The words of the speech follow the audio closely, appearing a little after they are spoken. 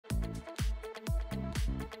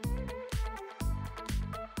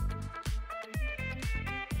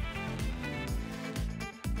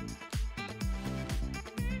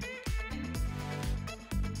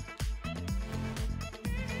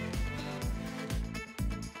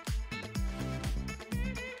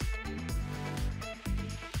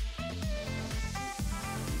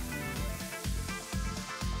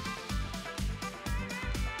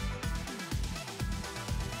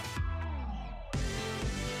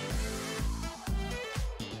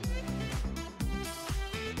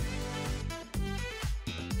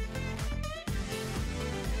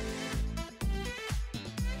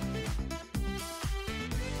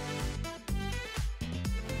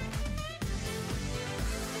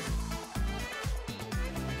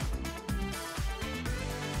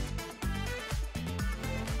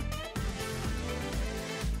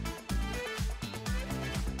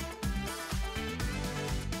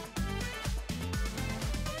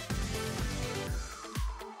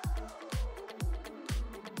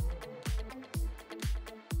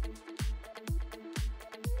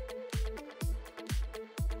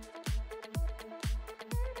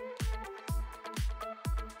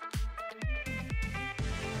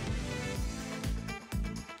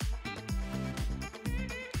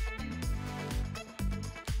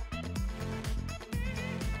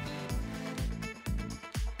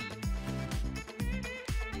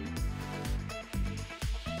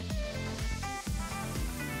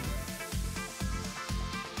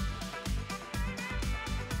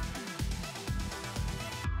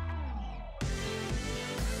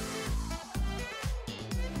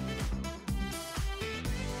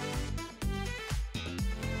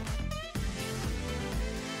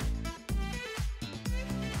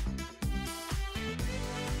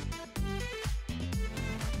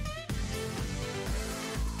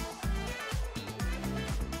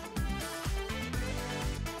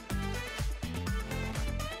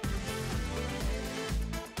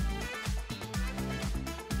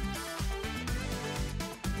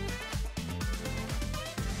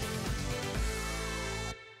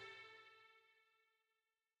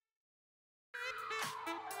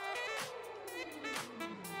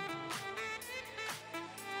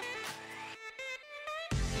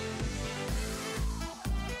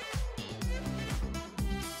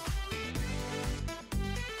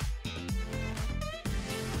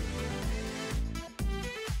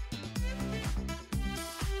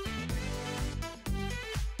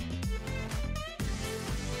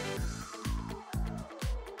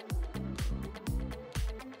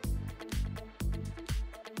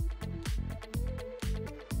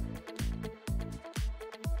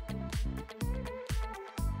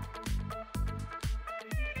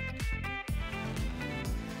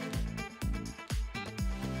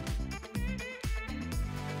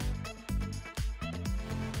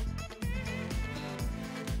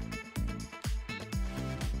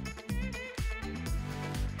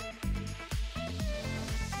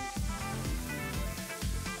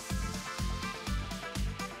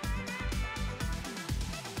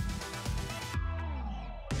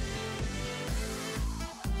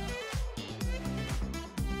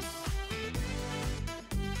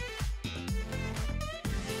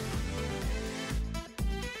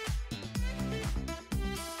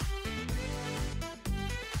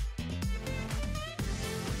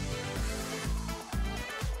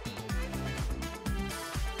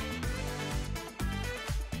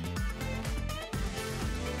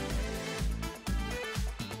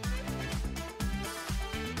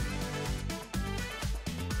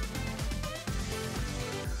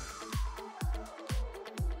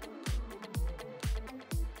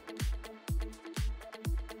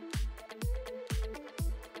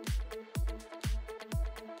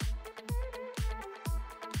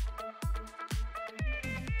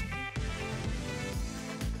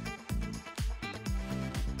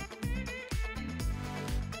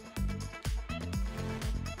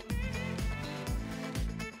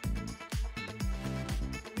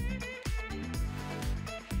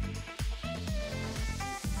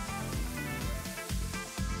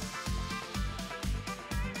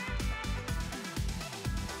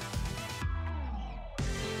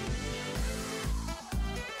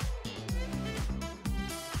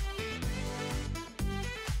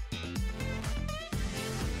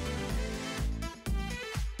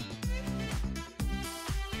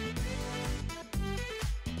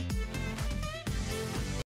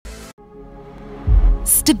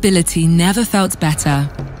Stability never felt better.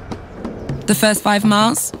 The first 5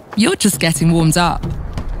 miles, you're just getting warmed up.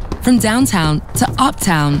 From downtown to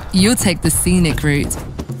uptown, you'll take the scenic route.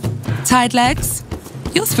 Tired legs?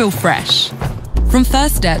 You'll feel fresh. From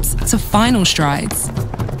first steps to final strides.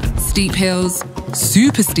 Steep hills,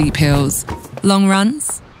 super steep hills. Long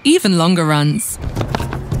runs, even longer runs.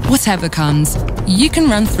 Whatever comes, you can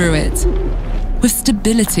run through it. With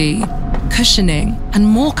stability, cushioning, and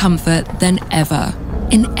more comfort than ever,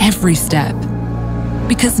 in every step.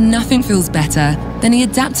 Because nothing feels better than the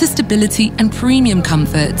adaptive stability and premium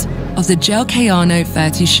comfort of the Gel Kayano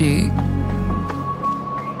 30 shoe.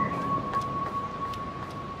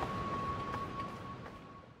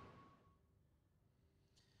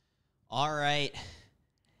 All right.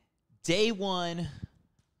 Day one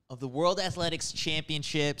of the World Athletics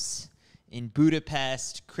Championships in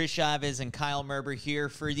Budapest. Chris Chavez and Kyle Merber here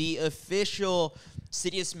for the official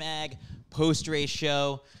CITIUS Mag post-race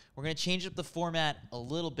show. We're going to change up the format a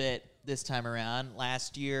little bit this time around.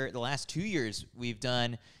 The last 2 years, we've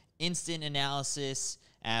done instant analysis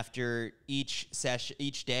after each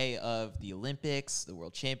day of the Olympics, the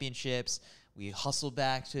World Championships. We hustle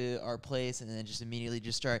back to our place and then just immediately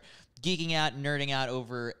just start geeking out and nerding out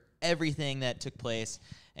over everything that took place.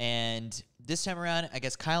 And this time around, I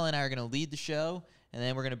guess Kyle and I are going to lead the show, and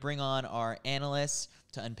then we're going to bring on our analysts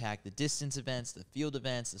to unpack the distance events, the field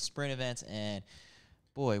events, the sprint events, and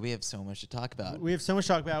boy, we have so much to talk about. We have so much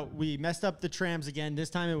to talk about. We messed up the trams again. This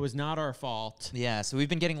time it was not our fault. Yeah, so we've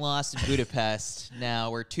been getting lost in Budapest.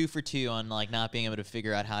 Now we're 2 for 2 on not being able to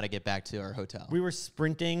figure out how to get back to our hotel. We were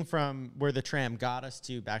sprinting from where the tram got us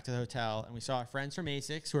to back to the hotel, and we saw our friends from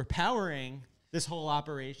ASICS who are powering this whole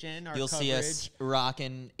operation, our You'll coverage. see us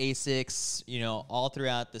rocking ASICS, all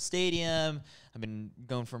throughout the stadium. I've been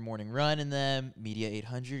going for a morning run in them. Media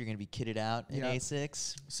 800, you're going to be kitted out in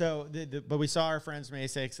ASICS. So, but we saw our friends from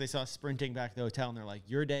ASICS. They saw us sprinting back to the hotel, and they're like,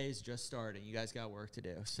 your day is just starting. You guys got work to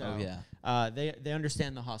do. So, they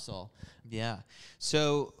understand the hustle. Yeah.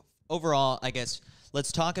 So, overall, I guess,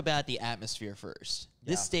 let's talk about the atmosphere first.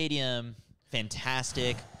 Yeah. This stadium,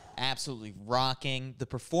 fantastic, absolutely rocking. The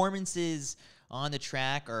performances on the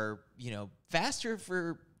track are, faster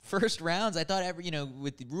for first rounds. I thought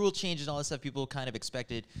with the rule changes and all this stuff, people kind of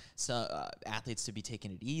expected some athletes to be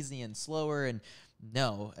taking it easy and slower. And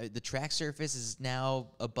no, the track surface is now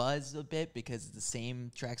abuzz a bit because it's the same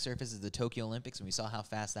track surface as the Tokyo Olympics, and we saw how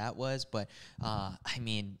fast that was. But,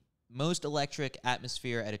 most electric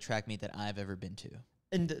atmosphere at a track meet that I've ever been to.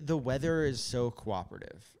 And the weather is so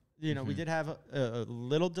cooperative. We did have a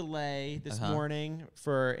little delay this morning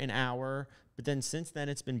for an hour, but then since then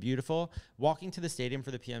it's been beautiful. Walking to the stadium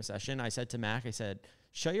for the PM session, I said to Mac,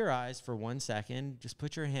 shut your eyes for 1 second, just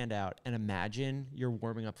put your hand out and imagine you're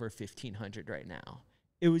warming up for 1500 right now.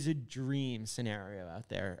 It was a dream scenario out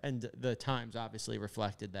there, and the times obviously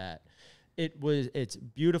reflected that. It's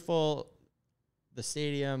beautiful, the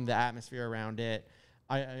stadium, the atmosphere around it.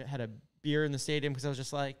 I had a beer in the stadium because I was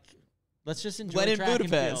just like, let's just enjoy track and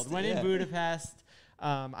field. Went in Budapest.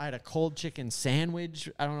 I had a cold chicken sandwich.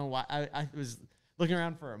 I don't know why. I was looking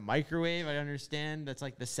around for a microwave. I understand that's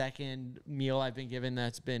like the second meal I've been given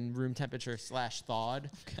that's been room temperature / thawed.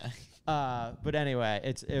 Okay. But anyway,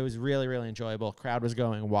 it was really, really enjoyable. Crowd was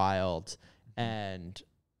going wild, and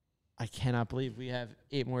I cannot believe we have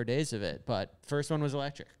 8 more days of it. But first one was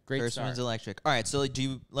electric. First one's electric. All right, so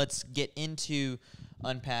let's get into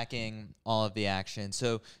unpacking all of the action.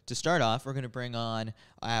 So to start off, we're going to bring on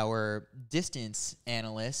our distance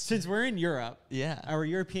analyst. Since we're in Europe, yeah, our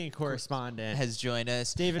European correspondent has joined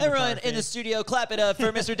us. David Everyone McCarthy. In the studio, clap it up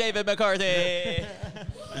for Mr. David McCarthy.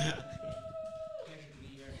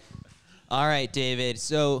 All right, David.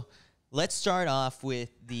 So let's start off with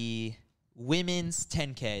the women's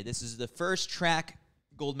 10K. This is the first track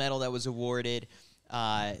gold medal that was awarded.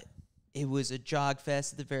 It was a jog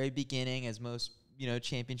fest at the very beginning, as most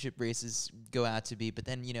championship races go out to be, but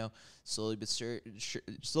then slowly but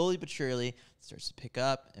surely it starts to pick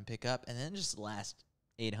up, and then just the last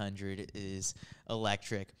 800 is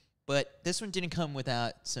electric. But this one didn't come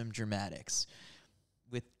without some dramatics.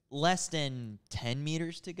 With less than 10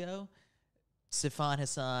 meters to go, Sifan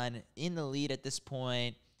Hassan in the lead at this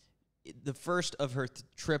point, the first of her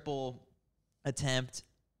triple attempt,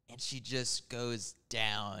 and she just goes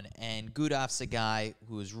down. And Gudaf Sagai,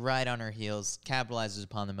 who is right on her heels, capitalizes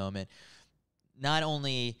upon the moment. Not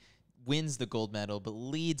only wins the gold medal, but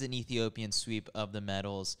leads an Ethiopian sweep of the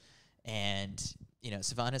medals. And,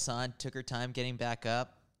 Sifan Hassan took her time getting back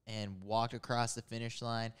up and walked across the finish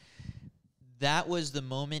line. That was the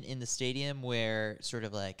moment in the stadium where sort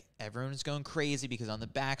of everyone's going crazy because on the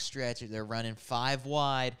back stretch, they're running 5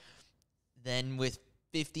 wide. Then with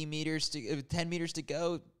 50 meters to 10 meters to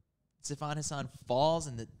go, Sifan Hassan falls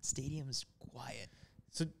and the stadium's quiet.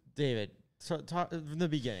 So David, so from the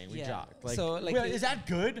beginning, we jogged. Like, so, like, is that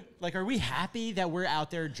good? Like, are we happy that we're out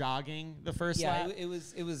there jogging the first lap? It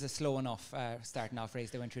was a slow enough starting off race.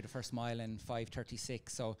 They went through the first mile in 5:36.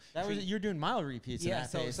 So that was you're doing mile repeats. Yeah, in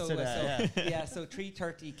that pace today. So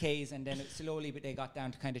 3:30 Ks, and then slowly, but they got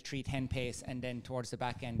down to kind of 3:10 pace, and then towards the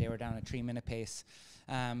back end they were down at 3-minute pace.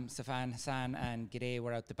 Sifan Hassan and Gide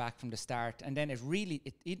were out the back from the start, and then it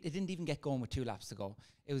didn't even get going with 2 laps to go.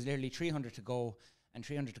 It was literally 300 to go. And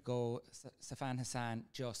 300 to go, Sifan Hassan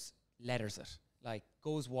just letters it, like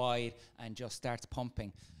goes wide and just starts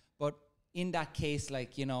pumping. But in that case,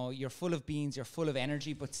 like, you know, you're full of beans, you're full of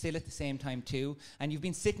energy, but still at the same time too. And you've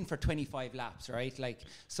been sitting for 25 laps, right? Like,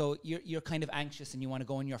 so you're kind of anxious and you want to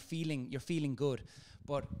go and you're feeling good,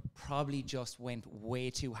 but probably just went way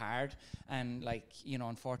too hard. And like, you know,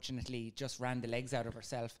 unfortunately just ran the legs out of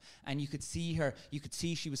herself. And you could see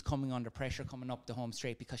she was coming under pressure coming up the home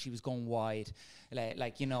straight because she was going wide,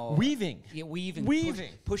 like you know. Weaving. Yeah, weaving.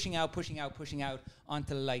 Pushing out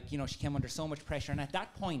until, like, you know, she came under so much pressure. And at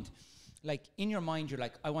that point, like, in your mind, you're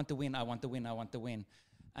like, I want to win.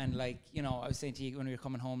 And like, you know, I was saying to you when we were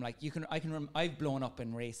coming home, like, I've blown up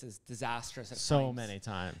in races, disastrous at so times. many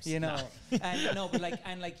times, you know. And you know, but like,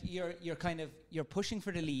 and like, you're pushing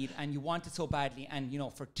for the lead, and you want it so badly, and you know,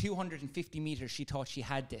 for 250 meters, she thought she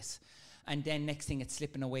had this, and then next thing it's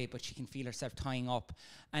slipping away, but she can feel herself tying up,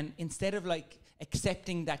 and instead of like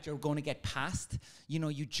accepting that you're going to get past, you know,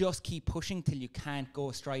 you just keep pushing till you can't go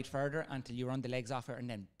a stride further until you run the legs off her, and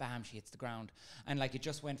then bam, she hits the ground. And like, it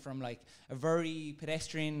just went from like a very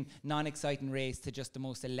pedestrian, non-exciting race to just the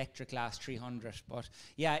most electric last 300. But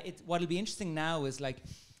yeah, what'll be interesting now is like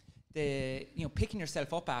picking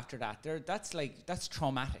yourself up after that. That's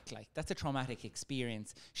traumatic. Like, that's a traumatic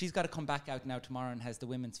experience. She's got to come back out now tomorrow and has the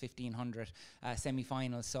women's 1500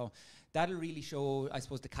 semi-finals. So that'll really show, I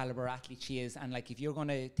suppose, the caliber athlete she is. And like, if you're going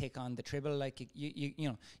to take on the triple, like,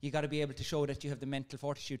 you got to be able to show that you have the mental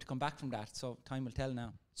fortitude to come back from that. So time will tell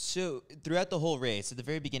now. So throughout the whole race, at the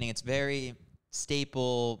very beginning, it's very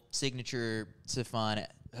staple, signature Sifan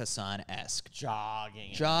Hassan-esque.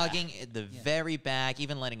 Jogging at the very back,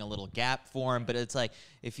 even letting a little gap form. But it's like,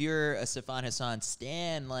 if you're a Sifan Hassan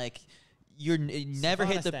stan, like, you never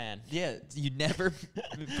hit the... Yeah, you never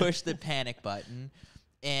push the panic button.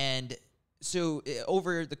 And so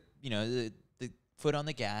over the foot on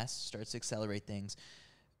the gas, starts to accelerate things.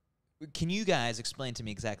 Can you guys explain to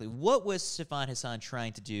me exactly what was Sifan Hassan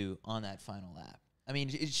trying to do on that final lap? I mean,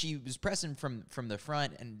 she was pressing from the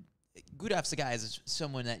front, and Gudaf's the guy is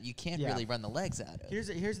someone that you can't really run the legs out of.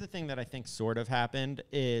 Here's the thing that I think sort of happened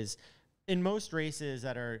is, in most races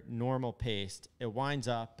that are normal paced, it winds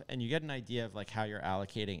up and you get an idea of like how you're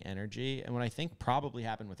allocating energy. And what I think probably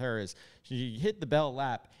happened with her is she hit the bell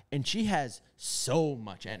lap and she has so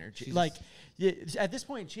much energy. Like, at this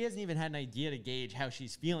point, she hasn't even had an idea to gauge how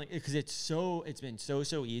she's feeling, because it's been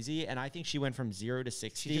so easy. And I think she went from 0 to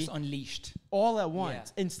 60. She just unleashed all at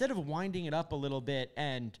once. Yeah. Instead of winding it up a little bit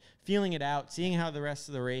and feeling it out, seeing how the rest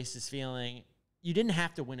of the race is feeling, you didn't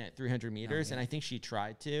have to win at 300 meters. And I think she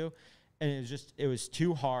tried to. And it was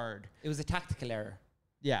too hard. It was a tactical error.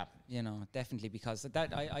 Yeah. You know, definitely, because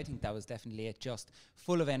I think that was definitely it. Just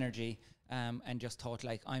full of energy, and just thought,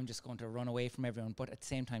 like, I'm just going to run away from everyone. But at the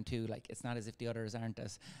same time, too, like, it's not as if the others aren't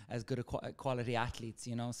as good a quality athletes,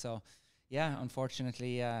 you know. So, yeah,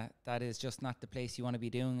 unfortunately, that is just not the place you want to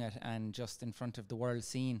be doing it. And just in front of the world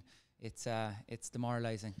scene, it's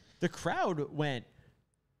demoralizing. The crowd went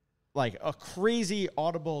like a crazy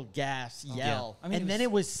audible gas yell. Yeah. I mean, and then it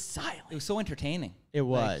was silent. It was so entertaining. It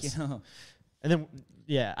was. Like, you know. And then,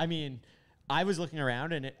 yeah, I mean, I was looking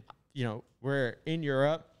around and, we're in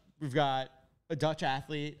Europe. We've got a Dutch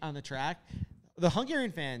athlete on the track. The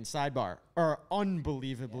Hungarian fans, sidebar, are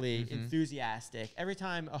unbelievably enthusiastic. Every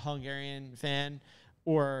time a Hungarian fan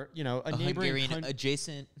or, a neighboring Hungarian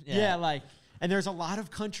adjacent. Yeah, like, and there's a lot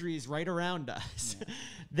of countries right around us. Yeah.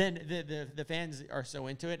 Then the fans are so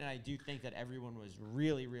into it, and I do think that everyone was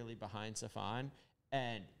really, really behind Sifan.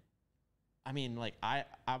 And I mean, like, I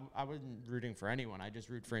wasn't rooting for anyone. I just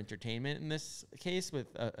root for entertainment in this case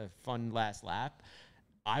with a fun last lap.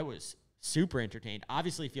 I was super entertained.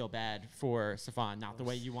 Obviously feel bad for Sifan, not the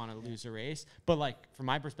way you want to lose a race. But, like, from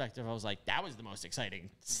my perspective, I was like, that was the most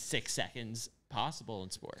exciting 6 seconds possible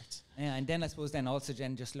in sports. Yeah, and then I suppose also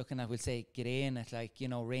just looking at, we'll say, Gide at, like,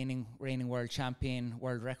 reigning world champion,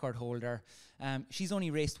 world record holder. She's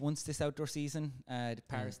only raced once this outdoor season, the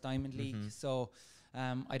Paris Diamond League. So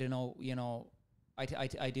I don't know,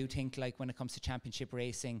 I do think, like, when it comes to championship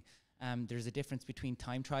racing, There's a difference between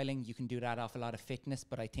time trialing. You can do that off a lot of fitness,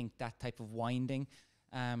 but I think that type of winding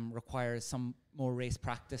requires some more race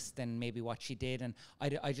practice than maybe what she did. And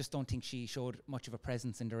I just don't think she showed much of a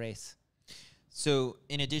presence in the race. So,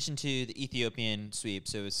 in addition to the Ethiopian sweep,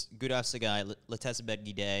 so it's Gudaf Sagai, Latessa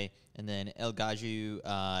Gide, and then El Gaju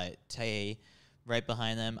Taye right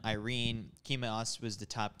behind them. Irene Kimaos was the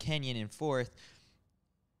top Kenyan in fourth.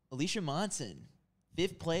 Alicia Monson,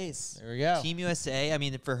 5th place. There we go. Team USA. I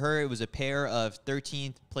mean, for her, it was a pair of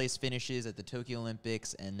 13th place finishes at the Tokyo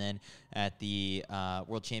Olympics and then at the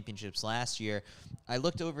World Championships last year. I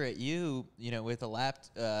looked over at you, with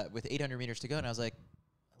with 800 meters to go, and I was like,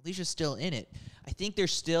 Alicia's still in it. I think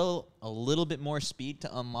there's still a little bit more speed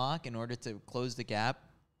to unlock in order to close the gap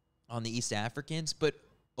on the East Africans, but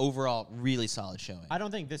overall, really solid showing. I don't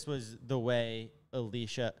think this was the way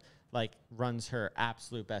Alicia runs her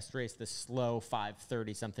absolute best race, the slow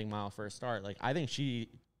 5:30 something mile for a start. I think she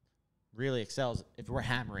really excels if we're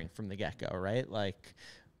hammering from the get-go, right?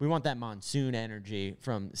 We want that monsoon energy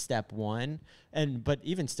from step one, but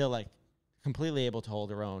even still, completely able to hold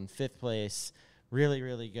her own. 5th place. Really,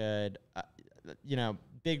 really good.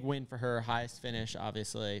 Big win for her. Highest finish,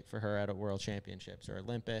 obviously, for her at a World Championships or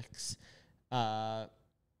Olympics. Other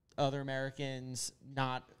Americans,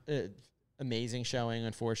 not amazing showing,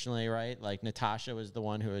 unfortunately, right? Natasha was the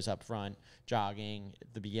one who was up front, jogging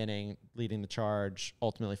at the beginning, leading the charge,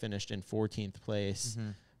 ultimately finished in 14th place. Mm-hmm.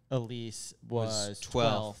 Elise was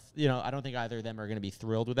 12th. I don't think either of them are going to be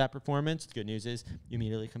thrilled with that performance. The good news is you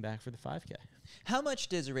immediately come back for the 5K. How much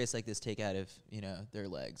does a race like this take out of, their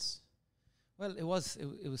legs? Well, it was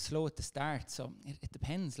slow at the start, so it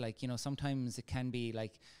depends. Sometimes it can be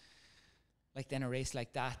like then a race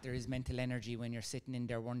like that, there is mental energy when you're sitting in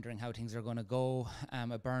there wondering how things are going to go.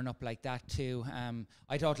 A burn up like that too.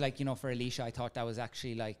 I thought for Alicia, I thought that was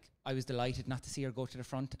actually I was delighted not to see her go to the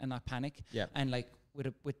front and not panic. Yeah. And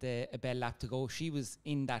with a bell lap to go, she was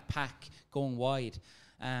in that pack going wide.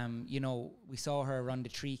 We saw her run the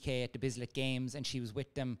 3K at the Bislett Games, and she was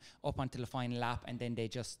with them up until the final lap, and then they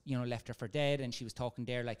just, left her for dead, and she was talking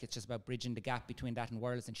there it's just about bridging the gap between that and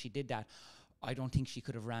Worlds, and she did that. I don't think she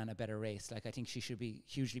could have ran a better race. I think she should be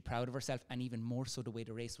hugely proud of herself, and even more so the way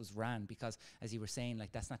the race was ran, because, as you were saying,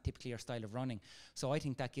 that's not typically her style of running. So I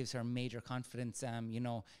think that gives her major confidence,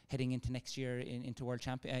 heading into next year into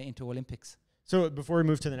Olympics. So before we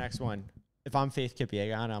move to the next one, if I'm Faith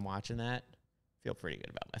Kipyega and I'm watching that, feel pretty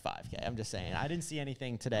good about my 5K. I'm just saying. I didn't see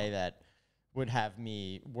anything today that would have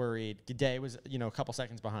me worried. Gide was, a couple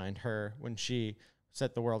seconds behind her when she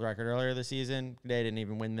set the world record earlier this season. Gide didn't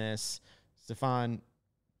even win this. Sifan,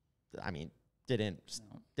 didn't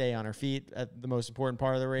stay on her feet at the most important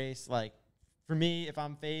part of the race. For me, if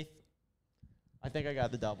I'm Faith, I think I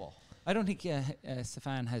got the double. I don't think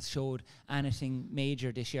Sifan has showed anything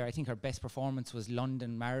major this year. I think her best performance was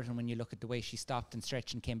London Marathon when you look at the way she stopped and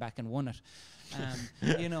stretched and came back and won it.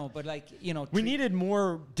 We needed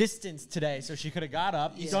more distance today, so she could have got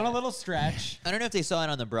up, done a little stretch. I don't know if they saw it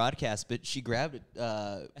on the broadcast, but she grabbed it.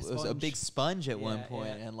 It was a big sponge at one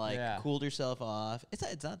point and cooled herself off.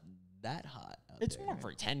 It's not that hot. It's more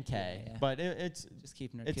for 10K, but it's just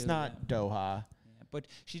keeping her. It's cool, not Doha. But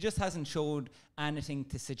she just hasn't showed anything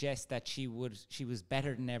to suggest that she was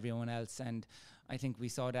better than everyone else, and I think we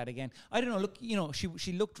saw that again. I don't know. Look,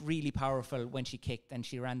 she looked really powerful when she kicked, and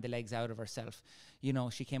she ran the legs out of herself.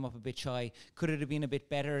 She came up a bit shy. Could it have been a bit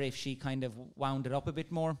better if she kind of wound it up a bit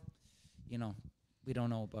more? We don't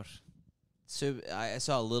know, but. So I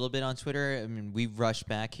saw a little bit on Twitter. I mean, we've rushed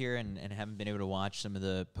back here and haven't been able to watch some of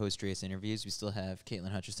the post-race interviews. We still have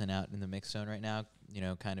Katelyn Hutchison out in the mix zone right now,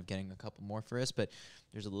 kind of getting a couple more for us. But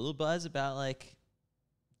there's a little buzz about,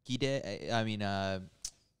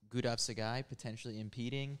 Gudaf Sagai potentially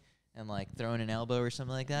impeding and, throwing an elbow or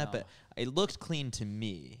something like that. No. But it looked clean to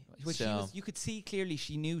me. You could see clearly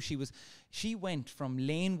she knew she went from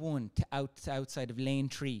lane 1 to outside of lane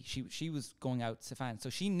 3. She was going out Sifan, so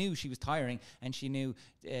she knew she was tiring, and she knew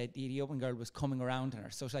the Ethiopian girl was coming around on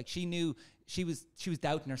her. So she knew she was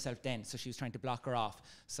doubting herself then, so she was trying to block her off.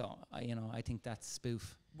 So I think that's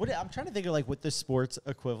spoof. I'm trying to think of what the sports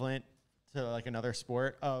equivalent to another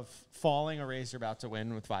sport of falling a race you're about to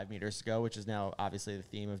win with 5 meters to go, which is now obviously the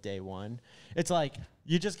theme of day one. It's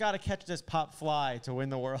you just got to catch this pop fly to win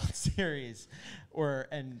the World Series.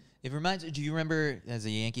 It reminds. Do you remember, as a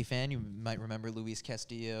Yankee fan, you might remember Luis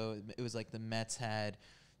Castillo? It was the Mets had,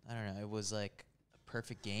 I don't know, it was a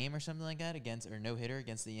perfect game or something like that or no hitter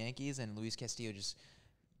against the Yankees, and Luis Castillo just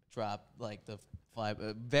dropped the fly,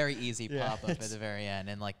 a very easy pop up at the very end,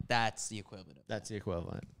 and that's the equivalent of that's the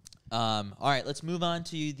equivalent. All right, let's move on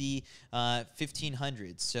to the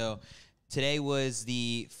 1500s. So today was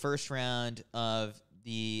the first round of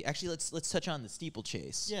the. Actually, let's touch on the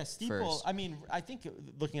steeplechase. Yeah, steeple. First. I mean, I think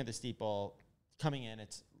looking at the steeple coming in,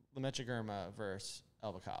 it's Lemaitre Girma versus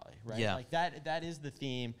El Bakkali, right? Yeah. Like that is the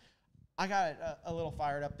theme. I got a little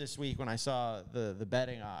fired up this week when I saw the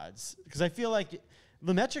betting odds because I feel like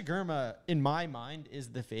Lemaitre Girma, in my mind, is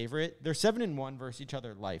the favorite. They're 7-1 versus each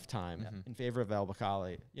other lifetime in favor of El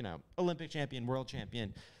Bakkali. You know, Olympic champion, world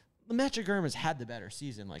champion. Lemaitre Girma's had the better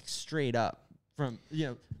season, like straight up from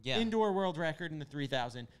indoor world record in the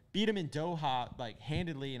 3,000. Beat him in Doha like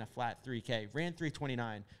handedly in a flat 3K. Ran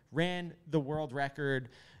 3:29. Ran the world record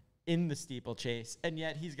in the steeplechase, and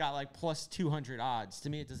yet he's got like plus 200 odds.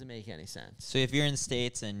 To me, it doesn't make any sense. So if you're in the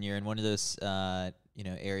States and you're in one of those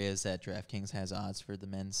areas that DraftKings has odds for the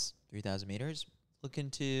men's 3,000 meters, look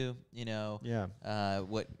into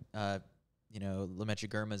what Lemaitre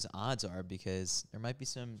Girma's odds are, because there might be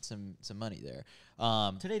some money there.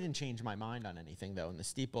 Today didn't change my mind on anything though. In the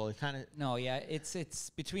steeple, it kind of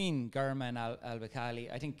it's between Girma and Al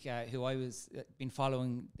Bakkali. I think who I was been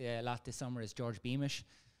following a lot this summer is George Beamish.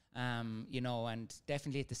 And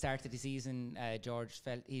definitely at the start of the season, George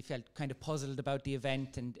felt kind of puzzled about the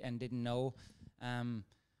event and didn't know.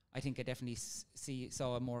 I think I definitely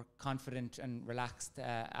saw a more confident and relaxed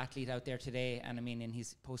athlete out there today. And I mean, in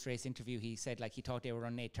his post-race interview, he said like he thought they were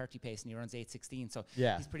running 8:30 pace and he runs 8:16. So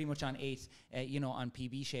he's pretty much on 8, on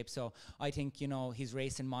PB shape. So I think, his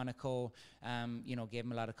race in Monaco, gave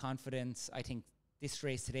him a lot of confidence. I think this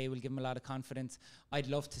race today will give him a lot of confidence. I'd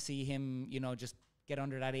love to see him, just get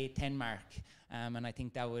under that 8:10 mark. And I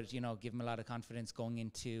think that would, give him a lot of confidence going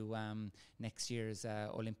into next year's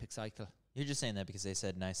Olympic cycle. You're just saying that because they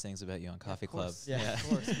said nice things about you on Coffee Club. Yeah, of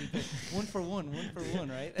course. One for one,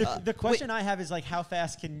 right? The question I have is like, how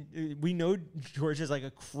fast can we know George is like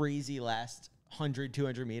a crazy last 100,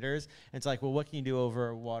 200 meters? And it's like, well, what can you do over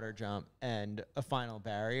a water jump and a final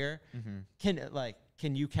barrier?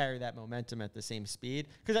 Can you carry that momentum at the same speed?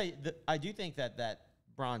 Because I do think that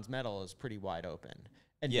bronze medal is pretty wide open.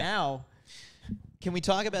 And now, can we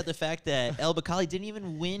talk about the fact that El Bakkali didn't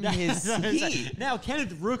even win his heat? Now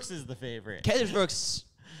Kenneth Brooks is the favorite. Kenneth Brooks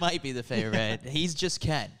might be the favorite. He's just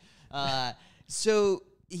Ken. So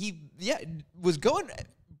he was going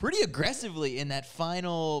pretty aggressively in that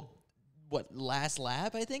final last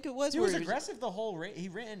lap, I think it was. He was aggressive the whole race. He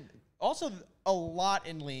ran also a lot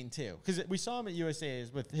in lane 2 because we saw him at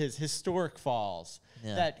USA's with his historic falls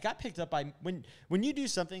that got picked up by when you do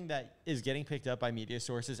something that is getting picked up by media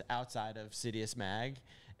sources outside of CITIUS Mag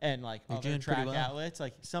and like other track outlets,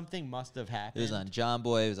 like something must have happened. It was on John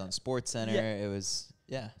Boy. It was on SportsCenter. It was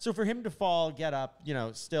So for him to fall, get up,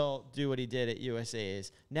 still do what he did at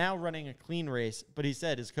USA's, now running a clean race, but he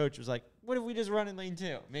said his coach was like, "What if we just run in lane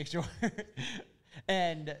 2? Make sure."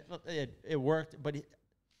 And it worked, but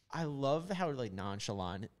I love how like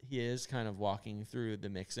nonchalant he is kind of walking through the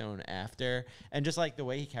mix zone after, and just like the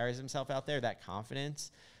way he carries himself out there, that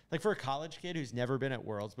confidence. Like for a college kid who's never been at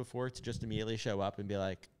Worlds before to just immediately show up and be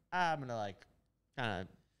like, I'm going to like kind of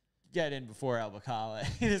get in before El Bakkali.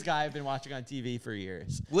 This guy I've been watching on TV for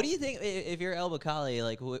years. What do you think if you're El Bakkali?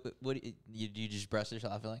 Like, what do you just brush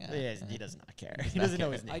yourself like? He does not care. He doesn't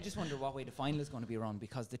know his name. I just wonder what way the final is going to be run,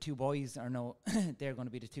 because the two boys they're going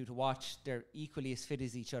to be the two to watch. They're equally as fit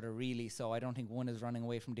as each other, really. So I don't think one is running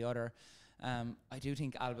away from the other. I do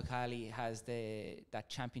think Al Bakkali has that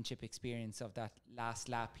championship experience of that last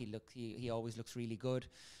lap. He always looks really good.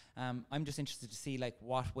 I'm just interested to see like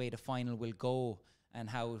what way the final will go and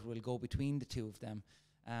how it will go between the two of them.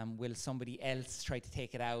 Will somebody else try to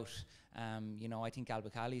take it out? I think Al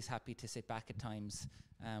Bakkali is happy to sit back at times.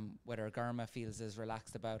 Whether Girma feels as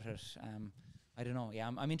relaxed about it, I don't know. Yeah,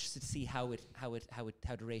 I'm interested to see how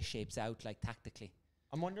the race shapes out, like tactically.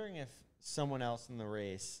 I'm wondering if someone else in the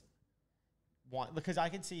race because I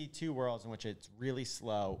can see two worlds in which it's really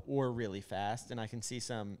slow or really fast, and I can see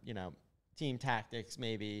some team tactics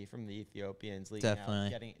maybe from the Ethiopians leading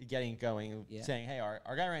out, getting going, saying, hey,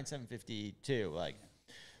 our guy ran 7:52. Like,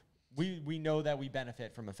 we know that we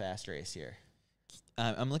benefit from a fast race here.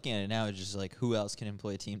 I'm looking at it now. It's just like, who else can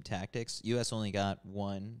employ team tactics? U.S. only got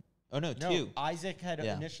one. Oh, no, two. Isaac had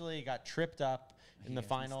initially got tripped up in the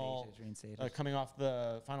final, coming off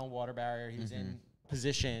the final water barrier. He was in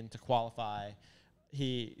position to qualify.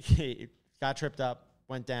 He got tripped up,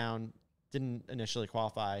 went down, didn't initially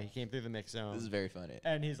qualify. He came through the mix zone. This is very funny.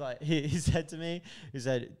 And he's like, he said to me,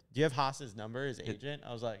 do you have Haas's number, his agent?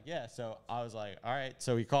 I was like, yeah. So I was like, all right.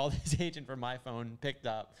 So he called his agent from my phone, picked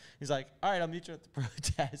up. He's like, all right, I'll meet you at the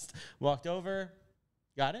protest. Walked over,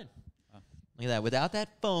 got in. Look at that. Without that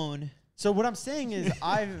phone. So what I'm saying is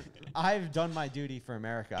I've done my duty for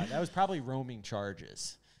America. That was probably roaming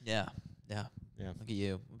charges. Yeah. Yeah. Look at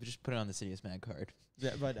you. We just put it on the CITIUS Mag card.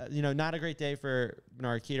 Yeah, but not a great day for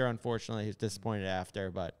Bernard Keter. Unfortunately, he's disappointed after.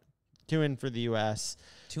 But 2 in for the U.S.,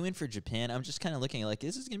 2 in for Japan. I'm just kind of looking like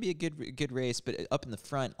this is going to be a good race, but up in the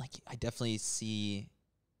front, like I definitely see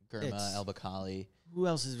Girma, El Bakali. Who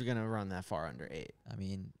else is going to run that far under 8? I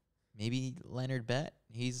mean, maybe Leonard Bett.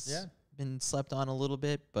 He's been slept on a little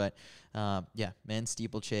bit, but men's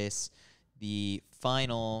steeplechase. The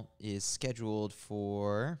final is scheduled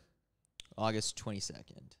for August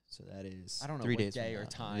 22nd. So that is I don't know 3 what days day from or now.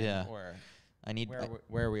 time Yeah. or I need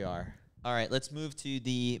where we are. All right, let's move to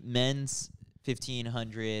the men's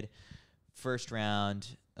 1500 first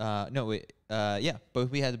round. We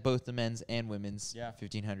had both the men's and women's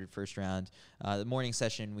 1500 first round. The morning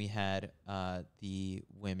session we had the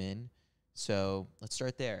women. So let's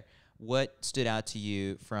start there. What stood out to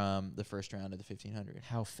you from the first round of the 1500?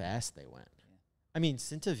 How fast they went. Yeah. I mean,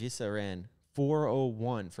 Sintavisa ran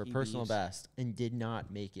 4:01 for personal best and did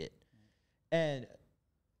not make it. And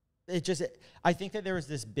I think that there was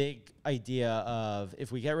this big idea of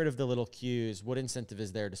if we get rid of the little cues, what incentive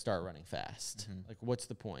is there to start running fast? Mm-hmm. Like, what's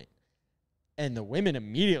the point? And the women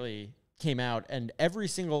immediately came out, and every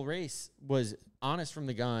single race was honest from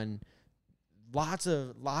the gun. Lots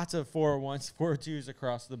of 401s, 402s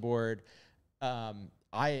across the board.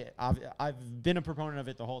 I've been a proponent of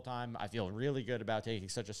it the whole time. I feel really good about taking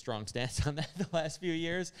such a strong stance on that the last few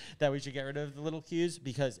years that we should get rid of the little cues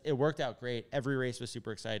because it worked out great. Every race was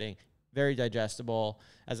super exciting, very digestible.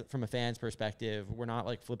 From a fan's perspective, we're not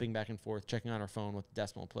like flipping back and forth, checking on our phone with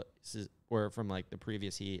decimal places or from like the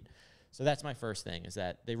previous heat. So that's my first thing is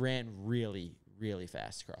that they ran really, really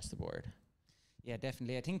fast across the board. Yeah,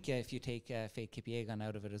 definitely. I think if you take Faith Kipyegon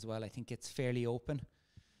out of it as well, I think it's fairly open.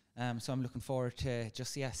 So I'm looking forward to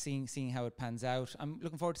just seeing how it pans out. I'm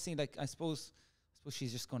looking forward to seeing I suppose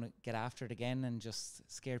she's just going to get after it again and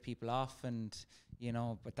just scare people off and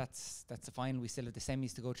but that's the final. We still have the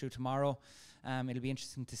semis to go through tomorrow. It'll be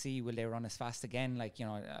interesting to see will they run as fast again.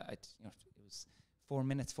 It was 4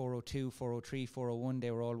 minutes, 4:02, 4:03, 4:01. They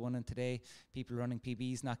were all winning today. People running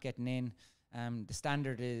PBs not getting in. The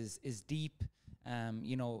standard is deep.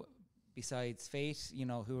 Besides Fate,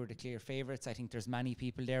 who are the clear favourites, I think there's many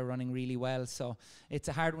people there running really well. So it's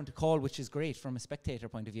a hard one to call, which is great from a spectator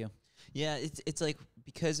point of view. Yeah, it's like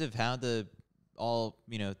because of how all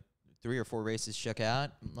 3 or 4 races shook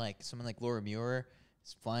out, like someone like Laura Muir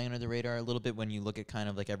is flying under the radar a little bit when you look at kind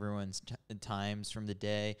of like everyone's times from the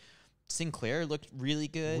day. Sinclair looked really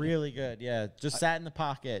good. Really good, yeah. Just sat in the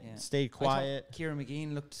pocket, stayed quiet. Ciara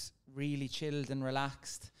McGeehan looked really chilled and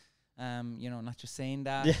relaxed. Not just saying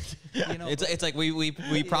that. It's like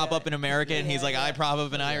we prop up an American. He's like, I prop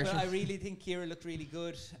up an Irish. I really think Ciara looked really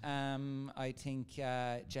good. I think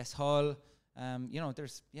Jess Hall.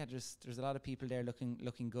 There's a lot of people there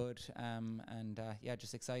looking good.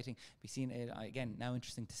 Just exciting. Be seen again. Now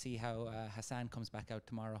interesting to see how Hassan comes back out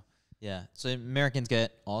tomorrow. Yeah. So Americans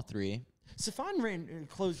get all 3. Sifan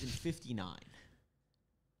closed in 59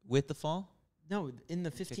 with the fall. No, in the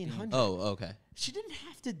 1500. Oh, okay. She didn't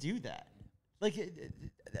have to do that. Like,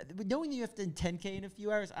 knowing you have to 10K in a few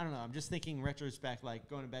hours, I don't know. I'm just thinking retrospect, like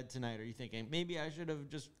going to bed tonight. Are you thinking maybe I should have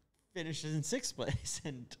just finished in 6th place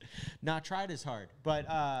and not tried as hard? But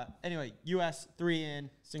anyway, U.S. 3 in.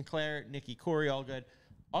 Sinclair, Nikki Corey, all good.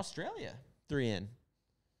 Australia 3 in.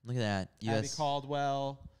 Look at that. Abby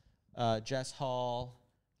Caldwell, Jess Hall,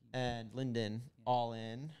 and Linden all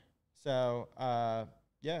in. So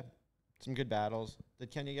some good battles.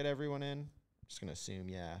 Did Kenya get everyone in? Just going to assume,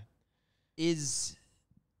 yeah. Is,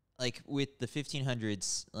 like, with the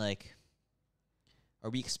 1500s, like,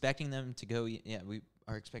 are we expecting them to go? Yeah, we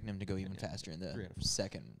are expecting them to go even faster in the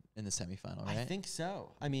semifinal, right? I think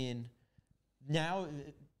so. I mean, now,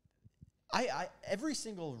 every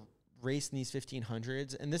single race in these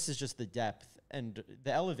 1500s, and this is just the depth and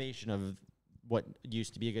the elevation of what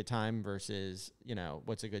used to be a good time versus,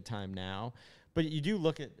 what's a good time now. But you do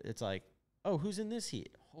look at, it's like, oh, who's in this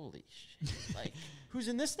heat? Holy shit. Like, who's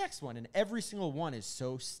in this next one? And every single one is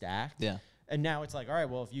so stacked. Yeah. And now it's like, all right,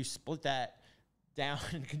 well, if you split that down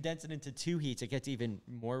and condense it into 2 heats, it gets even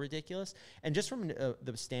more ridiculous. And just from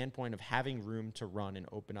the standpoint of having room to run and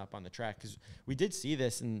open up on the track, because we did see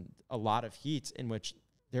this in a lot of heats in which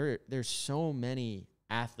there's so many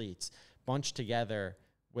athletes bunched together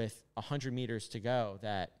with 100 meters to go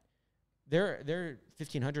that there are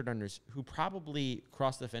 1,500 runners who probably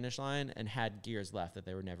crossed the finish line and had gears left that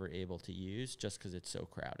they were never able to use just because it's so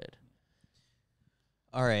crowded.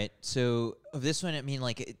 All right. So of this one, I mean,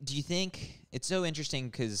 like, do you think it's so interesting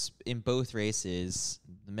because in both races,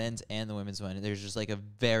 the men's and the women's one, there's just like a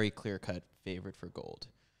very clear-cut favorite for gold.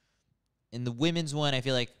 In the women's one, I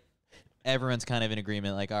feel like everyone's kind of in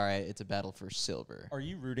agreement, like, all right, it's a battle for silver. Are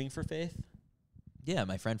you rooting for Faith? Yeah,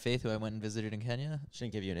 my friend Faith, who I went and visited in Kenya, She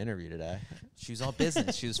didn't give you an interview today. she was all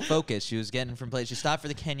business. She was focused. She was getting from place. She stopped for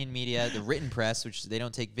the Kenyan media, the written press, which they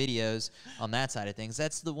don't take videos on that side of things.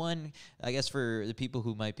 That's the one, I guess, for the people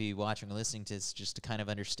who might be watching or listening to this, just to kind of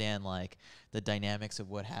understand, like, the dynamics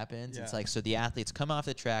of what happens. Yeah. It's like, so the athletes come off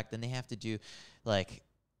the track, then they have to do, like,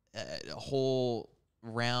 a whole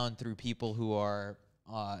round through people who are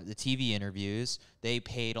the TV interviews. They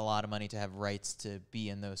paid a lot of money to have rights to be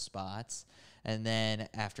in those spots. And then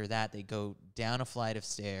after that, they go down a flight of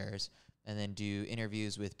stairs and then do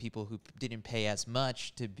interviews with people who didn't pay as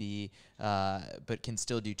much to be, but can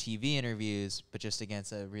still do TV interviews, but just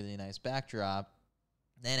against a really nice backdrop.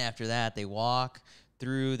 Then after that, they walk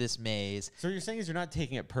through this maze. So what you're saying is you're not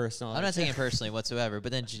taking it personal. I'm not taking it personally whatsoever,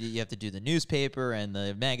 but then you have to do the newspaper and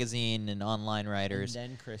the magazine and online writers.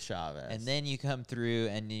 And then Chris Chavez. And then you come through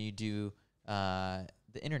and you do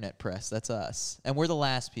the internet press. That's us. And we're the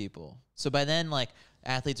last people. So by then, like,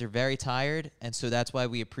 athletes are very tired, and so that's why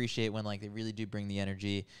we appreciate when, like, they really do bring the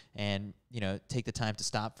energy and, you know, take the time to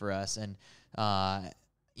stop for us. And,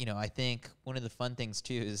 you know, I think one of the fun things,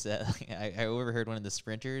 too, is that like, I overheard one of the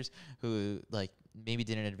sprinters who, like, maybe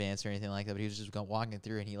didn't advance or anything like that, but he was just walking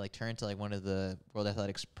through, and he, like, turned to, like, one of the World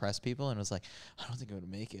Athletics press people and was like, I don't think I'm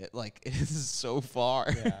going to make it. Like, it is so far.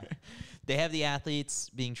 Yeah. They have the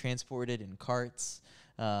athletes being transported in carts.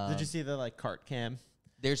 Did you see the, like, cart cam?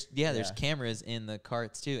 There's cameras in the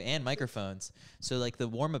carts too, and microphones. So like the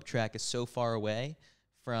warm-up track is so far away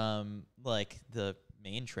from like the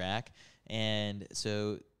main track, and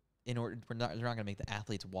so they're not going to make the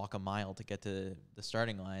athletes walk a mile to get to the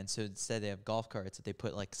starting line. So instead they have golf carts that they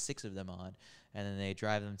put like 6 of them on, and then they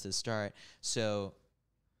drive them to the start. So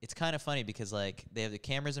it's kind of funny because like they have the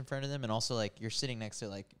cameras in front of them, and also like you're sitting next to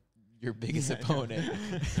like your biggest opponent,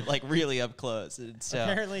 like really up close. And so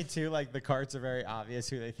apparently, too, like the carts are very obvious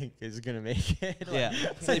who they think is going to make it. Like, yeah.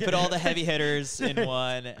 So they put all the heavy hitters in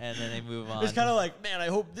one, and then they move on. It's kind of like, man, I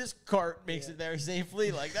hope this cart makes it there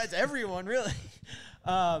safely. Like, that's everyone, really.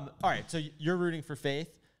 All right, so you're rooting for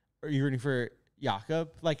Faith, or you're rooting for Jakob?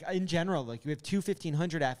 Like, in general, like, you have 2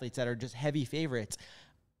 1,500 athletes that are just heavy favorites.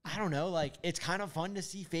 I don't know, like, it's kind of fun to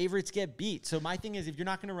see favorites get beat. So my thing is, if you're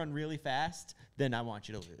not going to run really fast, then I want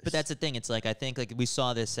you to lose. But that's the thing. It's like, I think like we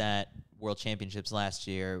saw this at World Championships last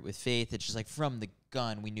year with Faith. It's just like from the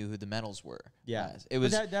gun, we knew who the medals were. Yeah, it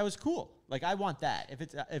was that was cool. Like, I want that.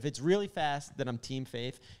 If it's really fast, then I'm Team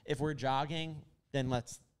Faith. If we're jogging, then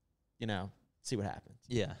let's, you know, see what happens.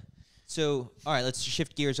 Yeah. So all right, let's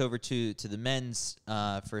shift gears over to the men's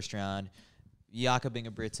first round. Jakob, being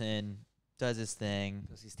a Briton, does his thing.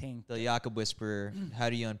 Does his thing. The Jakob Whisperer. How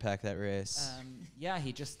do you unpack that race? Yeah,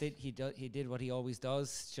 he just did. He did what he always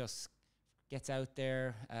does. Just gets out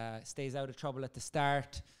there, stays out of trouble at the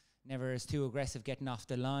start. Never is too aggressive getting off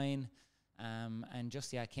the line. And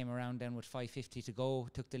just came around then with 5:50 to go,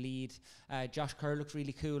 took the lead. Josh Kerr looked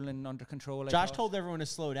really cool and under control. Josh told everyone to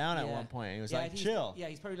slow down at one point. He was like, chill. Yeah,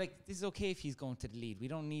 he's probably like, this is okay if he's going to the lead. We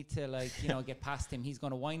don't need to, like, you know, get past him. He's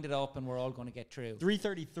going to wind it up and we're all going to get through.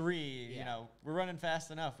 3:33, you know, we're running fast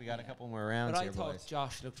enough. We got a couple more rounds but here, I thought boys.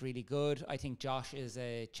 Josh looked really good. I think Josh is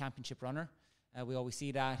a championship runner. We always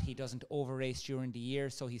see that. He doesn't over-race during the year,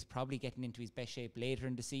 so he's probably getting into his best shape later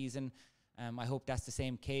in the season. I hope that's the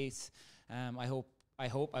same case. I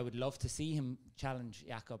would love to see him challenge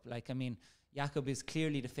Jakob. Like, I mean, Jakob is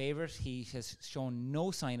clearly the favorite. He has shown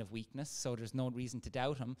no sign of weakness, so there's no reason to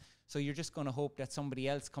doubt him. So you're just going to hope that somebody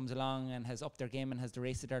else comes along and has upped their game and has the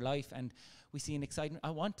race of their life, and we see an excitement.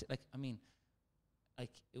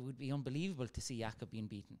 It would be unbelievable to see Jakob being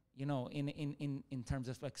beaten, you know, in terms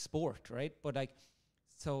of like sport, right? But like,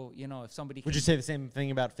 so, you know, if somebody would you say the same thing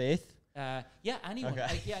about Faith? Yeah, anyone. Okay.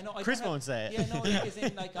 Like, yeah, no, Chris won't say it. Yeah, no, like, as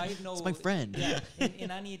in, like, I have no. It's my friend. Yeah,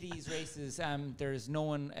 in any of these races, there's no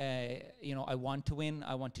one. You know, I want to win.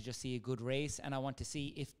 I want to just see a good race, and I want to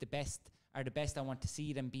see if the best are the best. I want to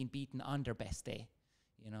see them being beaten on their best day.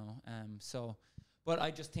 You know, so. But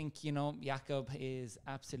I just think, you know, Jakob is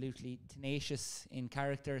absolutely tenacious in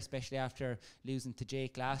character, especially after losing to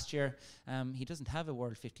Jake last year. He doesn't have a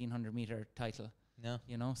world 1,500 meter title. No,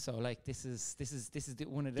 you know, so like this is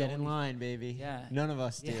one of the get in line, baby. Yeah, none of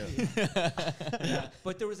us do. Yeah.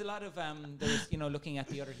 But there was a lot of you know, looking at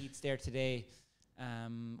the other heats there today.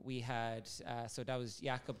 We had so that was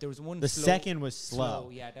Jakob. There was one. The second was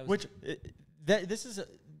slow. Yeah, that was this is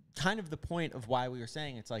kind of the point of why we were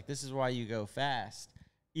saying it's like this is why you go fast,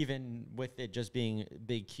 even with it just being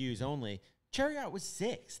big queues only. Chariot was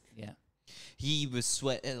 6th. Yeah. He was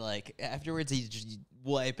sweating, like, afterwards he's just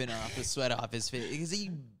wiping off the sweat off his face. Because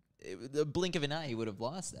the blink of an eye, he would have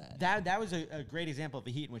lost that. That was a great example of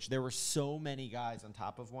the heat in which there were so many guys on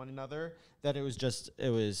top of one another that it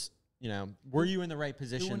was. You know, were you in the right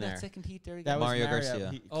position who won there? that second heat there again? That was Mario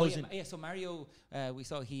Garcia. So Mario, we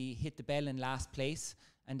saw he hit the bell in last place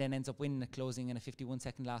and then ends up winning the closing in a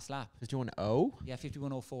 51-second last lap. 51.0? Yeah,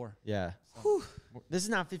 51.04. Yeah. This is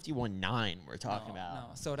not 51.9 we're talking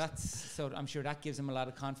about. No, so I'm sure that gives him a lot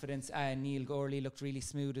of confidence. Neil Gorley looked really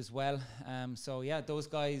smooth as well. So yeah, those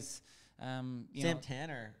guys. Sam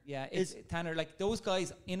Tanner. Yeah, it's Tanner. Like those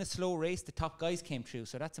guys in a slow race, the top guys came through.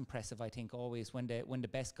 So that's impressive, I think, always when the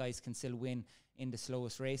best guys can still win in the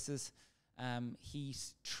slowest races.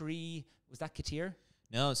 He's 3. Was that Katir?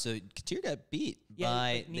 No, so Katir got beat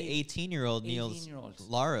by the 18-year-old Niels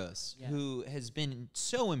Laros, who has been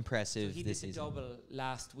so impressive he this did the season. double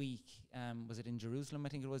last week. Was it in Jerusalem? I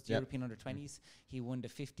think it was the European Under-20s. He won the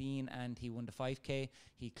 15 and he won the 5K.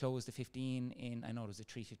 He closed the 15 in, I know it was a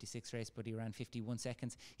 3:56 race, but he ran 51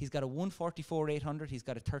 seconds. He's got a 1:44.800. He's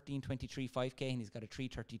got a 13:23 5K, and he's got a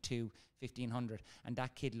 3:32 1500. And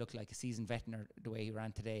that kid looked like a seasoned veteran the way he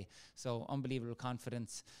ran today. So unbelievable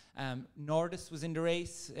confidence. Nordis was in the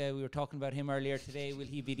race. We were talking about him earlier today. Will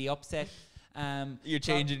he be the upset? You're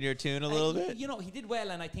changing your tune a little bit? You know, he did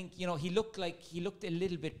well, and I think, you know, he looked a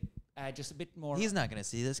little bit, just a bit more. He's not going to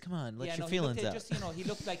see this. Come on, let your feelings out. Just, you know, he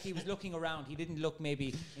looked like he was looking around. He didn't look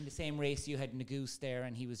maybe in the same race you had Nagoose there,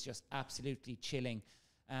 and he was just absolutely chilling.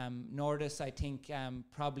 Nordis, I think,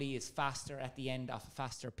 probably is faster at the end off a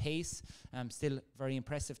faster pace. Still very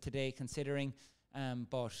impressive today considering,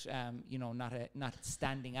 but, you know, not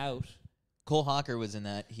standing out. Cole Hawker was in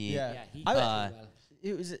that heat. Yeah, he did well.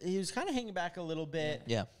 He was kind of hanging back a little bit.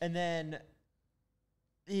 Yeah. And then,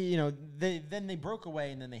 you know, they broke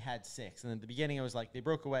away, and then they had 6. And at the beginning, it was like they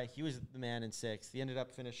broke away. He was the man in 6th. He ended up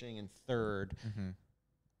finishing in 3rd. Mm-hmm.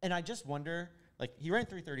 And I just wonder, like, he ran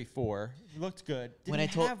 3:34. He looked good. Did When he I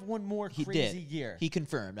told- have one more He crazy did. gear? He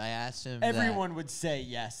confirmed. I asked him. Everyone would say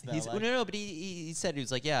yes, though. Well, no, but he said, he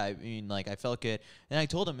was like, yeah, I mean, like, I felt good. And I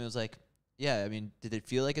told him, it was like, yeah, I mean, did it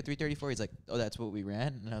feel like a 3:34? He's like, oh, that's what we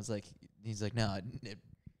ran? And I was like, he's like, no, it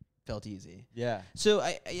felt easy. Yeah. So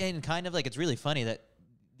and kind of like, it's really funny that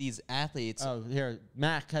these athletes. Oh, here,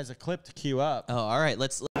 Mac has a clip to queue up. Oh, all right,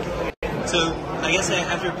 let's. So I guess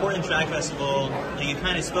after Portland Track Festival, you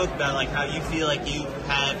kind of spoke about like how you feel like you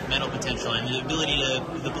have mental potential and the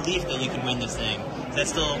belief that you can win this thing. Is that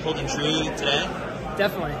still holding true today?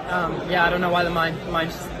 Definitely. Yeah, I don't know why the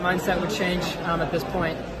mindset would change at this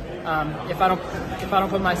point. If I don't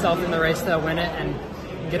put myself in the race to win it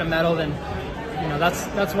and get a medal, then you know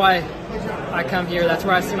that's why I come here. That's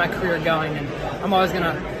where I see my career going, and I'm always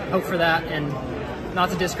gonna hope for that. And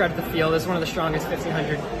not to discredit the field, it's one of the strongest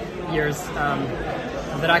 1500 years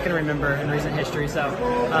that I can remember in recent history. So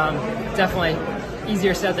definitely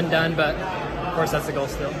easier said than done, but of course that's the goal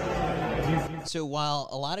still. So while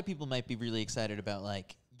a lot of people might be really excited about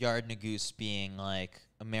like Yard Nagoose being like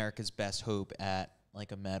America's best hope at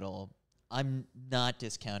like a medal, I'm not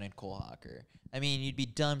discounting Cole Hawker. I mean, you'd be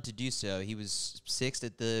dumb to do so. He was 6th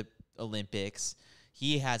at the Olympics.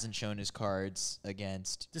 He hasn't shown his cards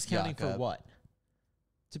against Discounting Jakob. for what?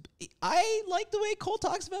 I like the way Cole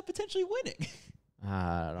talks about potentially winning.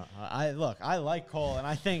 I don't know. I like Cole, and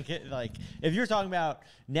I think if you're talking about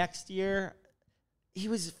next year, he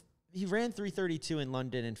ran 3:32 in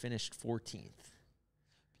London and finished 14th.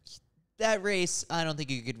 That race, I don't think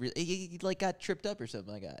you could really. He like got tripped up or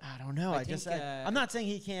something like that. I don't know. I'm not saying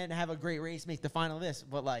he can't have a great race, make the final of this,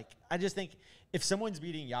 but like I just think if someone's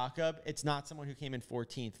beating Jakob, it's not someone who came in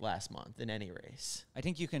 14th last month in any race. I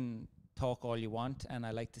think you can talk all you want, and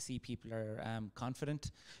I like to see people are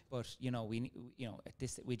confident, but you know at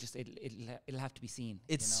this it'll have to be seen.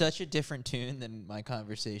 It's such a different tune than my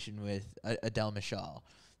conversation with Adel Michal,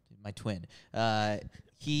 my twin.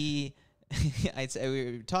 We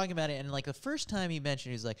were talking about it, and like the first time he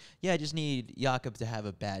mentioned, he was like, "Yeah, I just need Jakob to have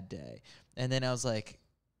a bad day," and then I was like,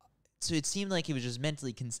 so it seemed like he was just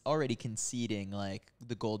mentally already conceding like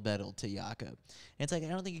the gold medal to Jakob. And it's like, I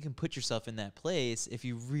don't think you can put yourself in that place if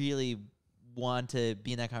you really want to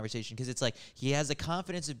be in that conversation, because it's like he has the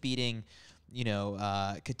confidence of beating,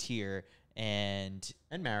 Katir and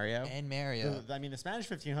Mario. I mean, the Spanish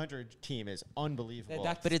 1500 team is unbelievable.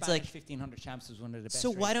 But it's like 1500 champs was one of the best. So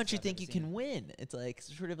why don't you think you can win? It's like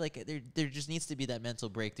sort of like there just needs to be that mental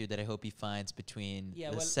breakthrough that I hope he finds between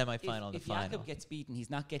the semifinal and the final. If Jakob gets beaten, he's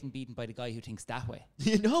not getting beaten by the guy who thinks that way.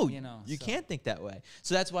 You can't think that way.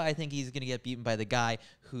 So that's why I think he's going to get beaten by the guy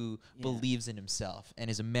who believes in himself and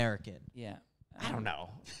is American. Yeah. I don't know.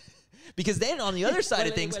 Because then on the other side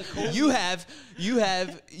of things, you have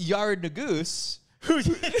Yard Nagoose, who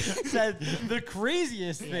said the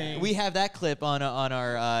craziest thing. We have that clip on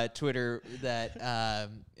our Twitter that.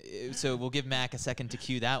 So we'll give Mac a second to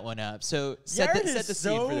cue that one up. So set the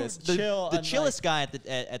scene for this. The chillest guy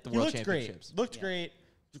at the World Championships. Looked great.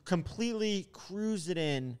 Completely cruised it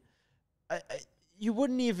in. You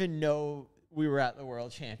wouldn't even know we were at the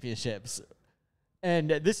World Championships. And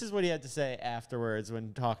this is what he had to say afterwards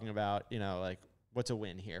when talking about, like, what's a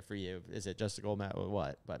win here for you? Is it just a gold medal or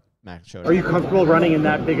what? But Mac showed Are you comfortable running in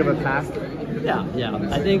that big of a pack? Yeah.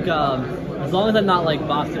 I think as long as I'm not like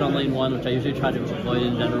boxed in on lane 1, which I usually try to avoid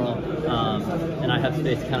in general, and I have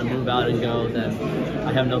space to kind of move out and go, then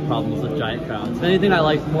I have no problems with giant crowds. If anything, I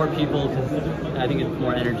like more people because I think it's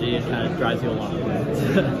more energy and kind of drives you along.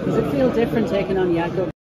 Does it feel different taking on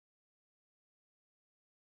Jakob?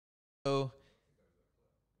 So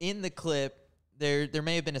in the clip, there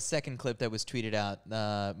may have been a second clip that was tweeted out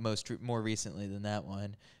more recently than that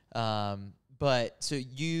one. But so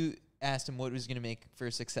you asked him what was going to make for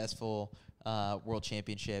a successful World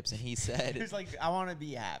Championships, and he said, he was like, I want to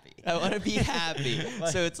be happy. I want to be happy.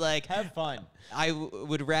 So it's like, have fun. I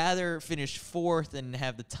would rather finish 4th and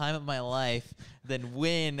have the time of my life than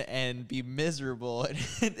win and be miserable.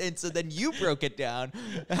 And so then you broke it down.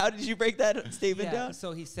 How did you break that statement down?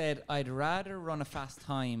 So he said, I'd rather run a fast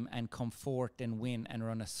time and come 4th than win and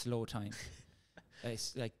run a slow time.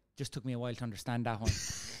 It's like, just took me a while to understand that one.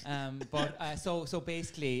 So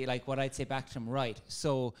basically, like what I'd say back to him, right,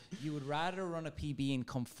 so you would rather run a PB and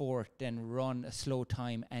come 4th than run a slow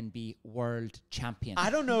time and be world champion.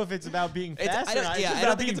 I don't know if it's about being fast or not. It's I about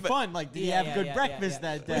don't think being it's fun. Like, did you have good breakfast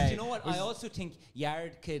that day? But you know what? I also think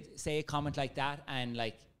Yard could say a comment like that and,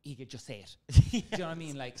 like, he could just say it. Do you know what I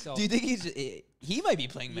mean? Like, so. Do you think he might be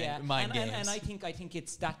playing mind games? And I think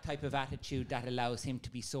it's that type of attitude that allows him to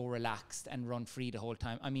be so relaxed and run free the whole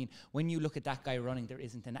time. I mean, when you look at that guy running, there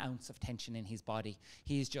isn't an ounce of tension in his body.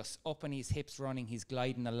 He's just up on his hips running. He's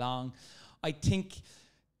gliding along. I think,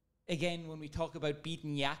 again, when we talk about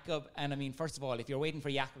beating Jakob, and I mean, first of all, if you're waiting for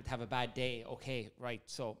Jakob to have a bad day, okay, right,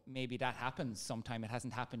 so maybe that happens sometime. It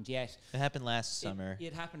hasn't happened yet. It happened last summer.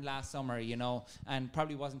 It happened last summer, and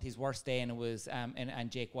probably wasn't his worst day, and it was, and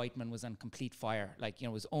Jake Whiteman was on complete fire. Like,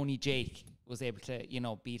 it was only Jake was able to,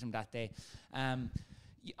 beat him that day.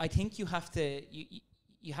 I think you have to...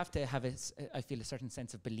 You have to have, I feel, a certain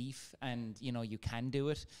sense of belief, and you can do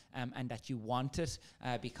it, and that you want it,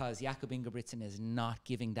 because Jakob Ingebrigtsen is not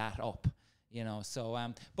giving that up,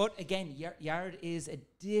 So, but again, Yard is a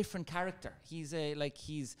different character. He's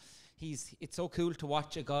it's so cool to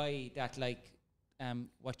watch a guy that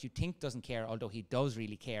what you think doesn't care, although he does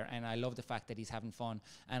really care, and I love the fact that he's having fun,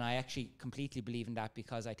 and I actually completely believe in that,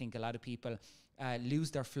 because I think a lot of people lose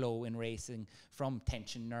their flow in racing from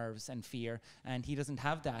tension, nerves, and fear, and he doesn't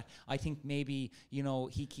have that. I think maybe,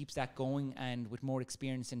 he keeps that going, and with more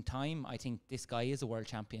experience in time, I think this guy is a world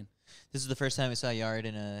champion. This is the first time I saw Yard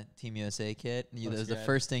in a Team USA kit. That was the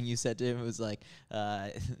first thing you said to him. It was like,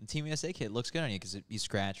 Team USA kit looks good on you, because you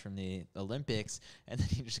scratched from the Olympics, and then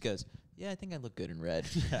he just goes, yeah, I think I look good in red.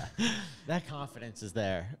 Yeah. That confidence is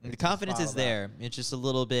there. The confidence is there. It's just a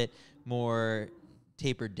little bit more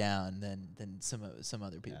tapered down than some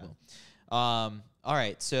other people. Yeah. All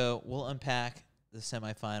right, so we'll unpack the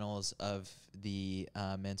semifinals of the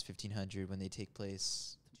men's 1500 when they take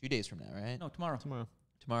place 2 days from now, right? No, tomorrow.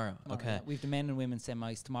 Tomorrow. Okay. Yeah. We have the men and women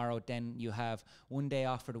semis tomorrow. Then you have 1 day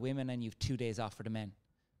off for the women, and you have 2 days off for the men.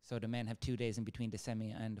 So the men have 2 days in between the semi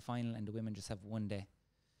and the final, and the women just have 1 day.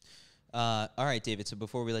 All right, David. So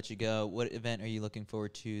before we let you go, what event are you looking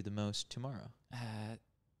forward to the most tomorrow?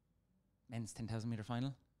 Men's 10,000 meter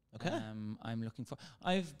final. Okay. I'm looking for.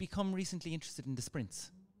 I've become recently interested in the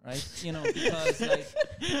sprints, right?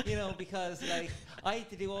 Because I had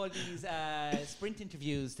to do all these sprint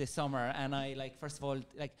interviews this summer, and first of all,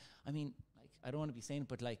 I don't want to be saying it,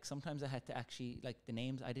 but sometimes I had to actually, the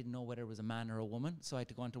names, I didn't know whether it was a man or a woman, so I had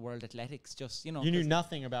to go into World Athletics, just, You knew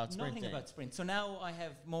nothing about sprinting. Nothing about sprint. So now I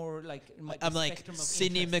have more, I'm like,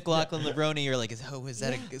 Sydney McLaughlin Levrone, you're like, is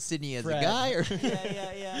that a Sydney as Fred. A guy? Or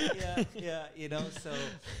yeah, so,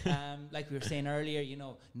 like we were saying earlier,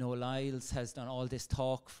 Noah Lyles has done all this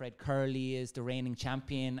talk, Fred Curley is the reigning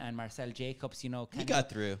champion, and Marcel Jacobs, he got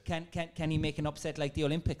through. Can he make an upset like the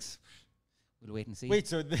Olympics? We'll wait and see. Wait,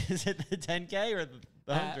 so is it the 10K or the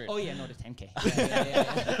 100? Oh, yeah, no, the 10K.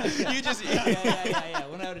 Yeah. You just... Yeah,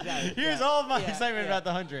 without a doubt. Here's all of my excitement about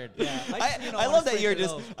the 100. Yeah. I love that you're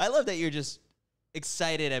just... I love that you're just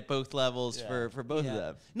excited at both levels for both of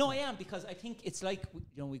them. No, I am, because I think it's like,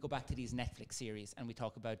 we go back to these Netflix series and we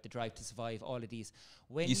talk about the Drive to Survive, all of these.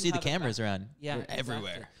 When you see the cameras around. Yeah, exactly.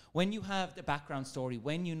 Everywhere. When you have the background story,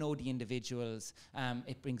 when you know the individuals,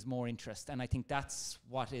 it brings more interest. And I think that's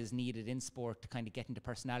what is needed in sport, to kind of get into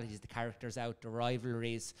personalities, the characters out, the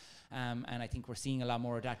rivalries. And I think we're seeing a lot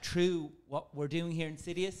more of that through what we're doing here in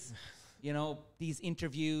CITIUS. These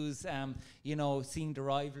interviews, seeing the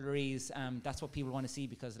rivalries, that's what people want to see,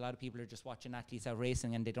 because a lot of people are just watching athletes out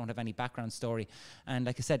racing and they don't have any background story. And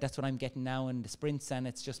like I said, that's what I'm getting now in the sprints, and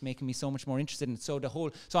it's just making me so much more interested in it. So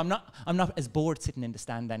I'm not as bored sitting in the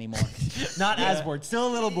stand anymore. Not as bored. Still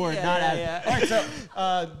a little bored. All right, so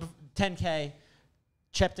 10K,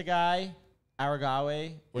 Cheptegei,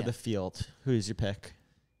 Aragawi, or the field? Who's your pick?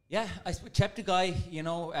 Yeah,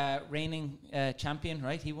 Cheptegei, reigning champion,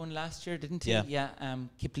 right? He won last year, didn't he? Yeah.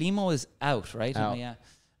 Kiplimo is out, right? Out.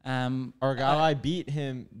 Aragawi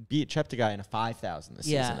beat Cheptegei in a 5,000 this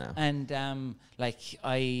season now. And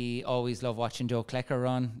I always love watching Joe Klecker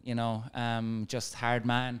run. Just hard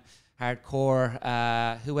man,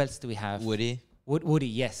 hardcore. Who else do we have? Woody. Woody,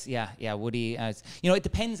 yes, yeah, Woody. It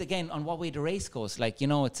depends again on what way the race goes.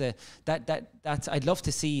 It's that's I'd love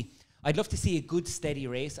to see a good steady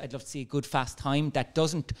race. I'd love to see a good fast time that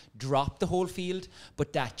doesn't drop the whole field,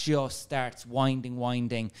 but that just starts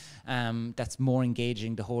winding. That's more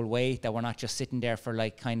engaging the whole way, that we're not just sitting there for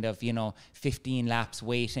 15 laps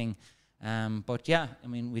waiting. But yeah,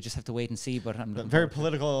 we just have to wait and see. But I'm very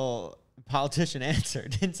political politician answer.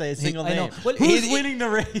 Didn't say a single name. I know. Well, who's winning the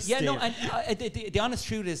race? Yeah, no, and the honest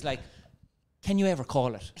truth is, can you ever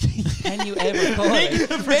call it? Can you ever call it?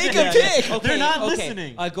 Make a pick. Okay, they're not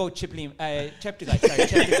listening. I'll go Cheptegei.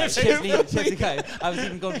 Cheptegei. I was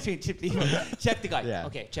even going between Cheptegei. Yeah.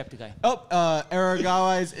 Okay, Cheptegei.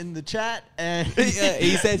 Aragawai's in the chat, and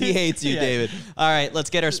he said he hates you, David. All right,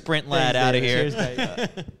 let's get our sprint lad out of here. Cheers,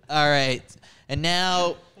 All right, and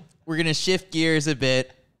now we're gonna shift gears a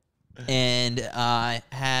bit and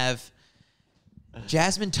have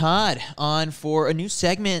Jasmine Todd on for a new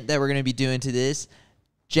segment that we're going to be doing to this,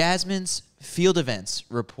 Jasmine's Field Events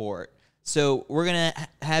Report. So we're going to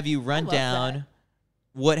have you run down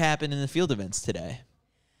what happened in the field events today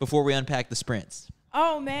before we unpack the sprints.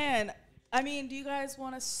 Oh, man. Do you guys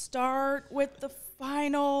want to start with the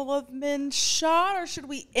final of men's shot, or should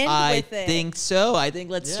we end with it? I think so. I think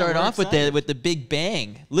let's start off with the big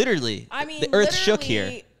bang. Literally. The earth shook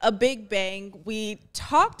here. A big bang. We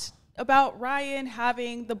talked about Ryan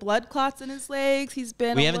having the blood clots in his legs.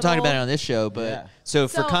 We haven't talked about it on this show, but so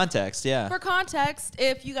for context, For context,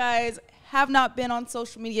 if you guys have not been on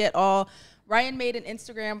social media at all, Ryan made an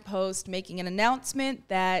Instagram post making an announcement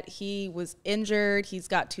that he was injured. He's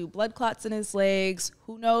got 2 blood clots in his legs.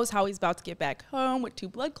 Who knows how he's about to get back home with 2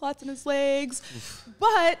 blood clots in his legs.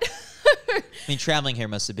 But traveling here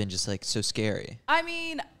must have been just so scary.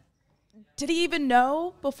 Did he even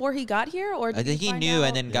know before he got here, or I think he knew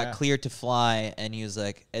and then got cleared to fly, and he was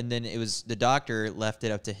and then it was the doctor left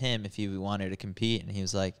it up to him if he wanted to compete, and he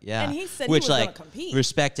was like, yeah. And he said he was going to compete.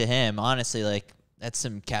 Respect to him, honestly, that's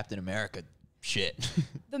some Captain America shit.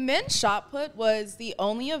 The men's shot put was the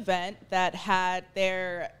only event that had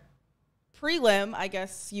their prelim, I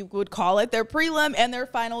guess you would call it, their prelim and their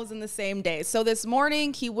finals in the same day. So this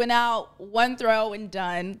morning he went out, 1 throw and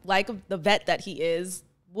done, like the vet that he is.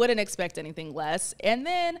 Wouldn't expect anything less. And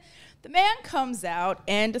then the man comes out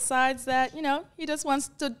and decides that, he just wants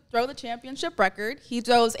to throw the championship record. He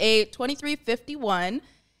throws a 23:51.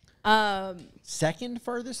 Second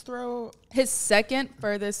furthest throw? His second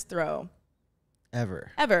furthest throw.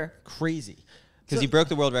 Ever. Crazy. Because he broke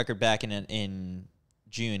the world record back in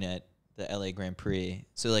June at the LA Grand Prix.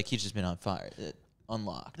 So, he's just been on fire.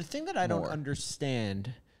 Unlocked. The thing that I don't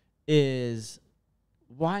understand is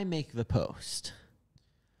why make the post?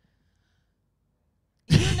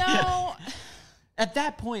 At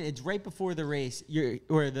that point, it's right before the race,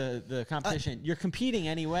 the competition. You're competing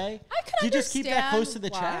anyway. I can you just keep that close to the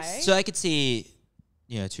why. chest. So I could see,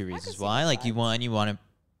 2 reasons why. You want to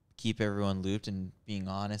keep everyone looped and being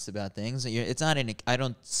honest about things. It's not I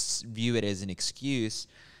don't view it as an excuse.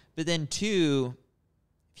 But then 2,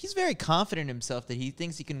 he's very confident in himself that he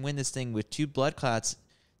thinks he can win this thing with 2 blood clots.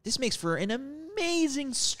 This makes for an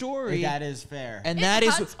amazing story. That is fair. And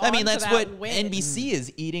that's what NBC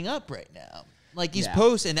is eating up right now. These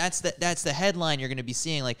posts, and that's the headline you're going to be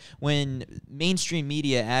seeing. When mainstream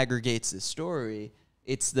media aggregates this story,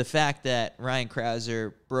 it's the fact that Ryan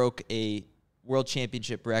Crouser broke a world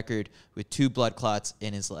championship record with 2 blood clots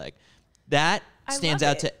in his leg. That stands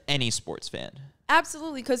out to any sports fan.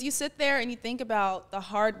 Absolutely, because you sit there and you think about the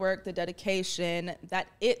hard work, the dedication that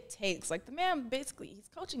it takes. Like, the man, basically, he's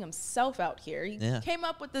coaching himself out here. He came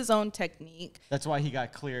up with his own technique. That's why he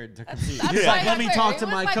got cleared to compete. He's like, let me talk to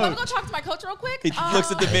my coach. Let me go talk to my coach real quick. He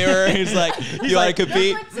looks at the mirror and he's like, you want to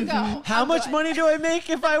compete? How much money do I make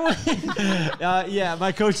if I win? Yeah,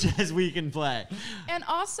 my coach says we can play. And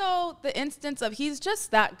also the instance of he's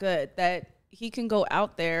just that good that he can go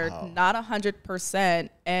out there, not 100%,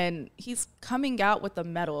 and he's coming out with a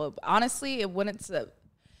medal. Honestly, it wouldn't.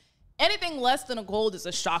 Anything less than a gold is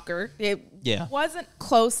a shocker. It wasn't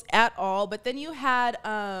close at all. But then you had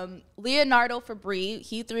Leonardo Fabri.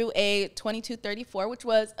 He threw a 22.34, which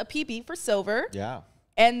was a PB for silver. Yeah.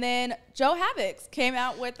 And then Joe Havix came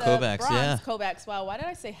out with a Kovacs, bronze. Kovacs. Wow, why did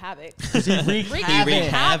I say Havix? He wreaked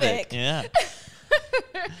havoc. Yeah.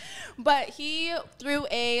 But he threw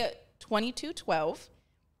a 22.12,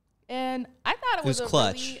 and I thought it was a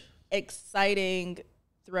clutch. really exciting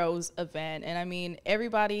throws event. And I mean,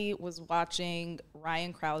 everybody was watching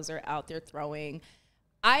Ryan Crouser out there throwing.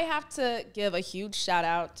 I have to give a huge shout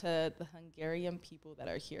out to the Hungarian people that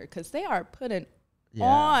are here, because they are putting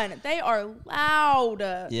on. They are loud.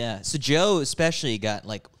 Yeah. So Joe especially got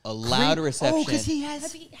like a loud reception. Oh, because he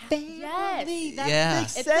has family. That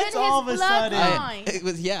makes sense all of a sudden.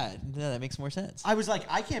 That makes more sense. I was like,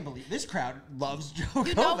 I can't believe this crowd loves Joe Kovacs.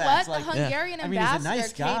 You know what? Like, the Hungarian ambassador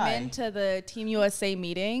came into the Team USA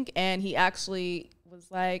meeting, and he actually was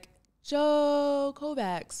like, Joe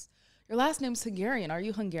Kovacs, your last name's Hungarian. Are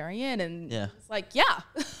you Hungarian? And it's like, yeah.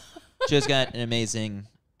 Joe's got an amazing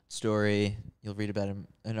story. You'll read about him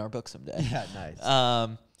in our book someday. Yeah, nice.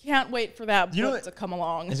 Can't wait for that book to come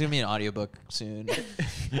along. There's going to be an audiobook soon.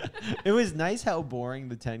 It was nice how boring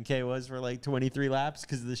the 10K was for like 23 laps,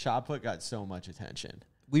 because the shot put got so much attention.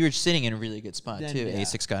 We were sitting in a really good spot, too. Yeah.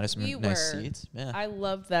 ASICS got us nice seats. Yeah. I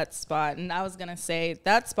loved that spot. And I was going to say,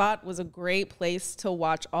 that spot was a great place to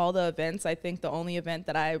watch all the events. I think the only event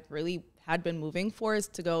that I really had been moving for is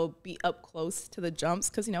to go be up close to the jumps,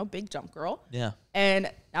 because, you know, big jump girl. Yeah. And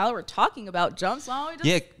now that we're talking about jumps, why don't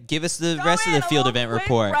we just give us the rest of the field event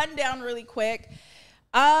report. Rundown really quick.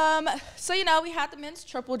 So, you know, we had the men's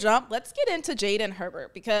triple jump. Let's get into Jaden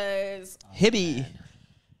Herbert, because Hibby.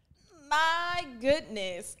 My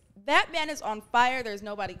goodness, that man is on fire. There's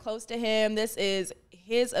nobody close to him. This is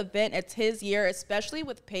his event. It's his year, especially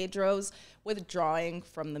with Pedro's withdrawing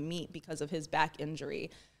from the meet because of his back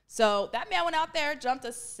injury. So that man went out there, jumped a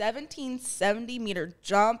 1770-meter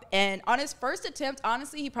jump, and on his first attempt,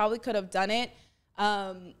 honestly, he probably could have done it.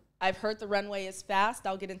 I've heard the runway is fast.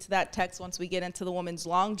 I'll get into that text once we get into the women's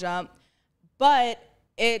long jump. But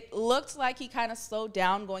it looked like he kind of slowed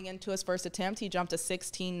down going into his first attempt. He jumped a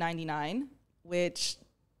 1699, which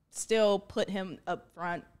still put him up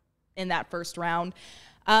front in that first round.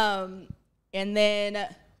 And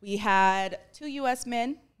then we had 2 U.S.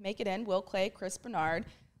 men make it in, Will Clay, Chris Bernard.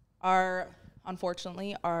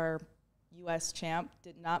 Unfortunately, our U.S. champ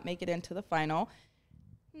did not make it into the final.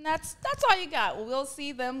 And that's all you got. We'll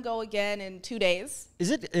see them go again in 2 days.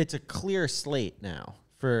 It's a clear slate now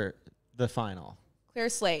for the final? Clear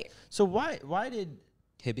slate. So why did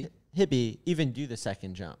Hibby even do the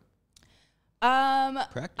second jump?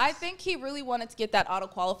 Practice. I think he really wanted to get that auto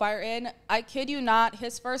qualifier in. I kid you not,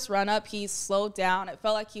 his first run up, he slowed down. It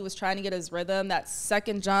felt like he was trying to get his rhythm. That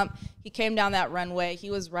second jump, he came down that runway.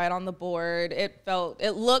 He was right on the board. It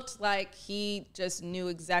looked like he just knew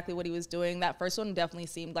exactly what he was doing. That first one definitely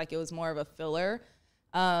seemed like it was more of a filler.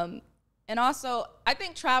 And also, I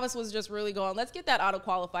think Travis was just really going, let's get that auto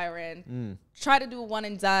qualifier in. Try to do a one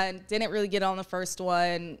and done. Didn't really get on the first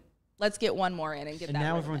one. Let's get one more in and get that. And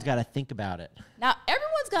now everyone's got to think about it. Now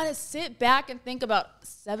everyone's got to sit back and think about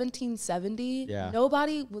 1770. Yeah.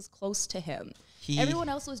 Nobody was close to him. Everyone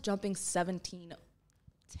else was jumping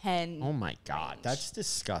 1710. Oh my God, that's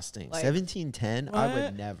disgusting. Like, 1710, I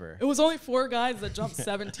would never. It was only 4 guys that jumped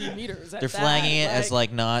 17 meters. They're flagging it as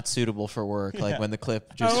like not suitable for work. Like when the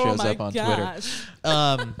clip just shows up on Twitter.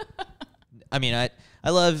 I mean, I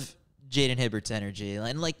love Jaden Hibbert's energy,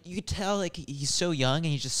 and like you could tell, like he's so young and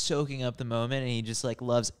he's just soaking up the moment, and he just like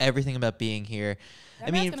loves everything about being here.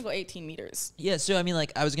 That man's gonna go 18 meters. Yeah, so I mean,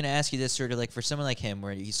 like I was gonna ask you this, sort of like for someone like him,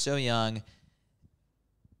 where he's so young,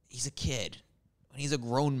 he's a kid. When he's a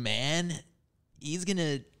grown man, he's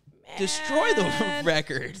gonna destroy the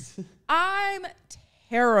record. I'm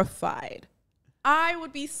terrified. I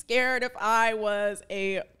would be scared if I was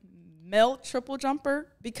a male triple jumper,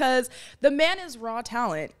 because the man is raw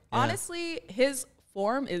talent. Yeah. Honestly, his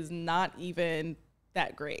form is not even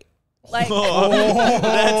that great. Like, clip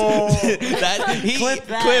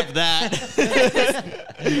that.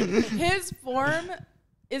 His form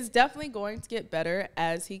is definitely going to get better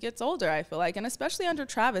as he gets older, I feel like, and especially under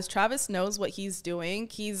Travis. Travis knows what he's doing.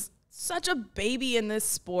 He's such a baby in this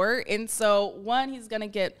sport, and so he's going to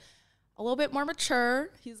get a little bit more mature.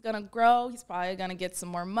 He's going to grow. He's probably going to get some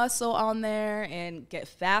more muscle on there and get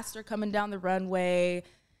faster coming down the runway.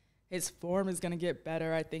 His form is going to get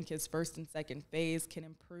better. I think his first and second phase can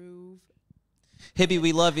improve. Hibby,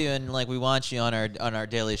 we love you and like we want you on our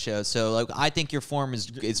daily show. So like I think your form is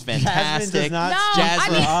fantastic.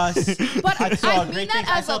 Jasmine but I mean that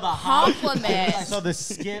as a compliment. I saw the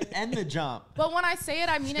skip and the jump. But when I say it,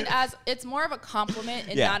 I mean it as it's more of a compliment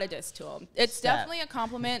and not a diss to him. It's definitely a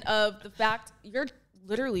compliment of the fact you're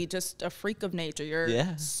literally just a freak of nature.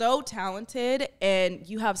 You're so talented and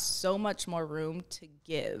you have so much more room to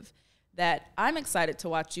give. That I'm excited to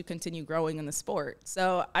watch you continue growing in the sport.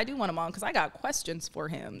 So I do want him on because I got questions for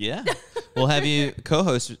him. Yeah. We'll have you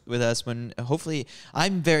co-host with us when hopefully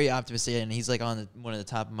I'm very optimistic and he's like on one of the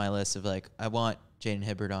top of my list of like, I want Jaden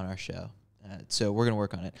Hibbert on our show. So we're going to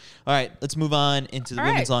work on it. All right, let's move on into the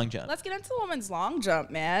women's long jump. Let's get into the women's long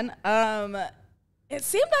jump, man. It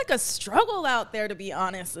seemed like a struggle out there, to be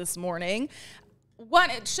honest, this morning.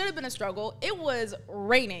 It should have been a struggle. It was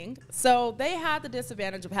raining, so they had the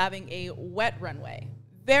disadvantage of having a wet runway.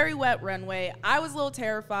 Very wet runway. I was a little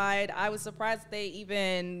terrified. I was surprised they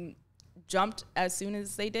even jumped as soon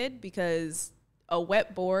as they did because a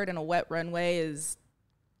wet board and a wet runway is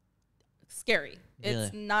scary. Really?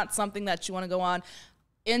 It's not something that you want to go on.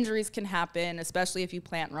 Injuries can happen, especially if you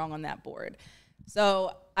plant wrong on that board.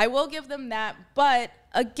 So I will give them that. But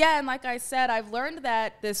again, like I said, I've learned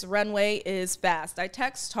that this runway is fast. I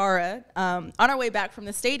text Tara on our way back from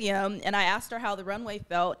the stadium, and I asked her how the runway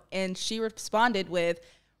felt, and she responded with,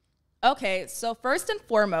 okay, so first and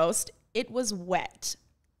foremost, it was wet.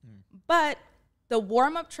 But the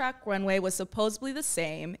warm-up track runway was supposedly the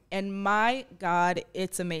same, and my God,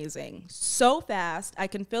 it's amazing. So fast, I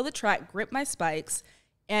can feel the track grip my spikes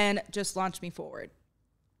and just launch me forward.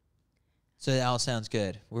 So that all sounds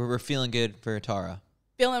good. We're feeling good for Tara.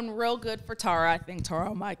 Feeling real good for Tara. I think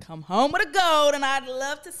Tara might come home with a gold, and I'd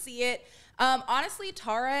love to see it. Honestly,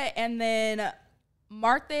 Tara and then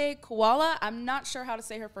Martha Koala. I'm not sure how to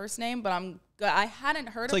say her first name, but I hadn't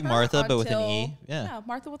heard of her. It's like Martha, but with an E. Yeah,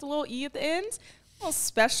 Martha with a little E at the end. A little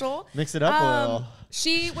special. Mix it up a little.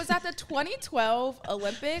 She was at the 2012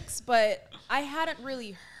 Olympics, but I hadn't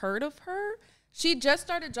really heard of her. She just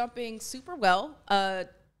started jumping super well.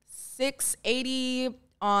 680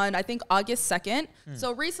 on, I think, August 2nd.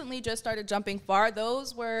 So recently just started jumping far.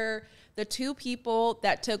 Those were the two people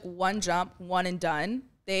that took one jump, one and done.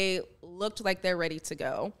 They looked like they're ready to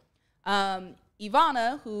go.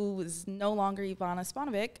 Ivana, who is no longer Ivana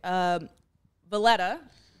Spanovic, Valletta.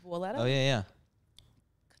 Oh, yeah.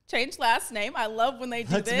 Changed last name. I love when they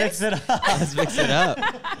do Let's this. mix it up. Let's mix it up.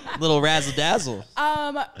 Little razzle dazzle.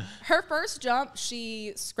 Her first jump,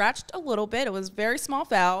 she scratched a little bit. It was very small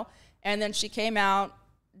foul. And then she came out,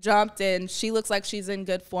 jumped, and she looks like she's in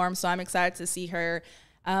good form, so I'm excited to see her.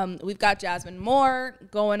 We've got Jasmine Moore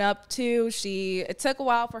going up, too. It took a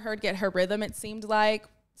while for her to get her rhythm, it seemed like.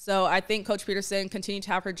 So I think Coach Peterson continued to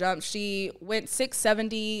have her jump. She went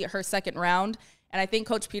 670 her second round, and I think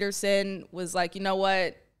Coach Peterson was like, you know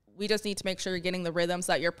what? We just need to make sure you're getting the rhythm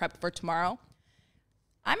so that you're prepped for tomorrow.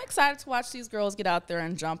 I'm excited to watch these girls get out there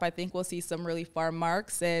and jump. I think we'll see some really far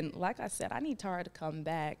marks. And like I said, I need Tara to come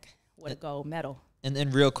back with a gold medal. And then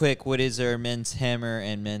real quick, what is our men's hammer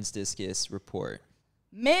and men's discus report?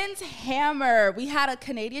 Men's hammer. We had a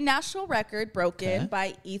Canadian national record broken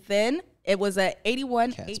by Ethan. It was a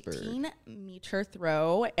 81-18 meter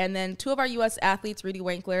throw. And then two of our U.S. athletes, Rudy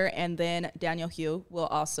Winkler and then Daniel Hugh, will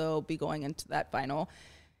also be going into that final.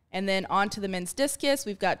 And then on to the men's discus,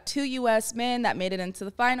 we've got two U.S. men that made it into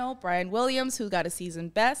the final. Brian Williams, who got a season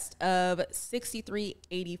best of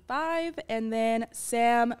 63.85, and then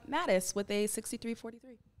Sam Mattis with a 63.43.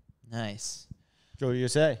 Nice. Go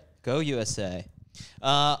USA. Go USA.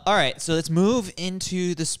 All right, so let's move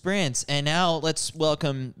into the sprints. And now let's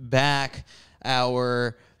welcome back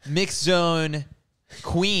our mixed zone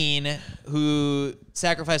queen who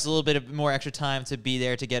sacrificed a little bit of more extra time to be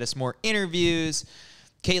there to get us more interviews.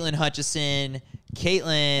 Katelyn Hutchison.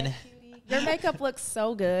 Katelyn. Your makeup looks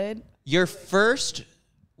so good. Your first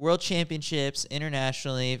World Championships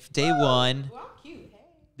internationally, day one. Well, I'm cute. Hey.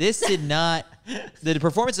 This did not, the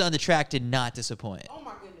performance on the track did not disappoint. Oh,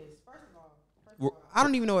 my goodness. First of all, I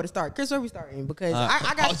don't even know where to start. Chris, where we starting? Because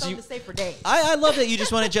I got something to say for days. I love that you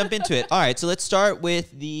just want to jump into it. All right, so let's start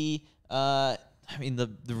with the relay.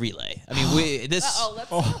 I mean, this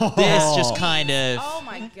just kind of. Oh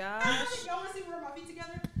my gosh. Y'all want to see where my feet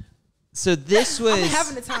together? So this was I'm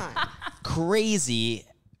having the time. crazy.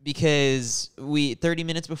 because 30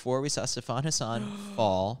 minutes before we saw Sifan Hassan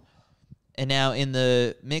fall, and now in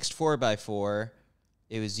the mixed 4x4,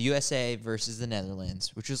 it was USA versus the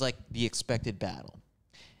Netherlands, which was like the expected battle.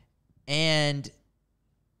 And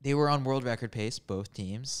they were on world record pace, both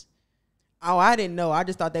teams. Oh, I didn't know. I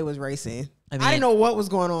just thought they was racing. I didn't know what was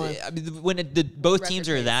going on. I mean, when both teams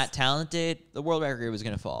are that talented, the world record was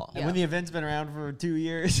going to fall. And when the event's been around for 2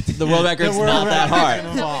 years, the world record's not that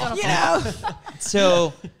hard. You know?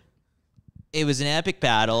 So it was an epic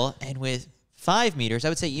battle, and with 5 meters, I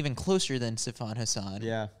would say even closer than Sifan Hassan.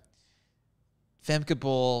 Yeah. Femke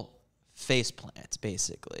Bol face plants,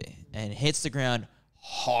 basically, and hits the ground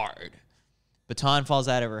hard. Baton falls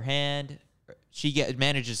out of her hand. She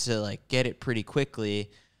manages to like get it pretty quickly,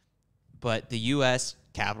 but the U.S.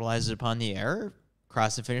 capitalizes upon the error,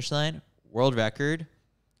 cross the finish line, world record.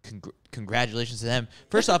 Congratulations to them.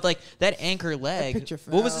 First off, like that anchor leg.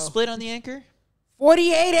 What was the split on the anchor?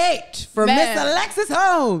 48-8 for Miss Alexis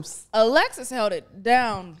Holmes. Alexis held it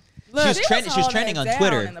down. Look, she was trending on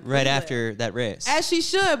Twitter right after that race. As she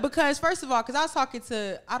should, because first of all, because I was talking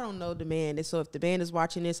to, I don't know the man, and so if the man is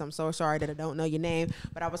watching this, I'm so sorry that I don't know your name,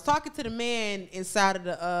 but I was talking to the man inside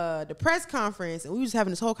of the press conference, and we was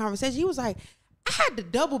having this whole conversation. He was like, I had to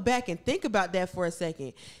double back and think about that for a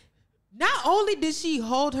second. Not only did she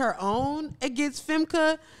hold her own against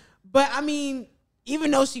Femke, but I mean,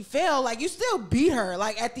 even though she failed, like, you still beat her,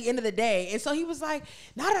 like, at the end of the day. And so he was like,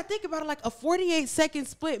 now that I think about it, like, a 48-second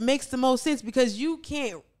split makes the most sense because you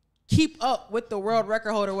can't keep up with the world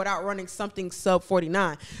record holder without running something sub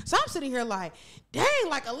 49. So I'm sitting here like, dang,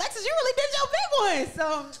 like, Alexis, you really did your big one.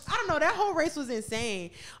 So, I don't know. That whole race was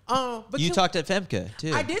insane. But you talked to Femke,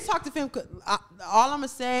 too. I did talk to Femke. All I'm going to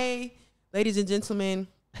say, ladies and gentlemen,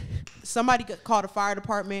 somebody called the fire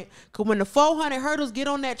department, because when the 400 hurdles get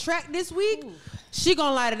on that track this week, she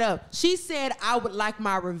gonna light it up. She said, I would like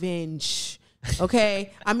my revenge.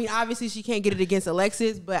 Okay? I mean, obviously she can't get it against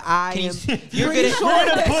Alexis, but you're going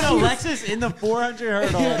to put Alexis in the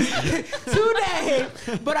 400 hurdles today.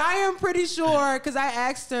 But I am pretty sure, because I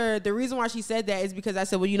asked her, the reason why she said that is because I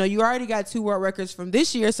said, well, you know, you already got 2 world records from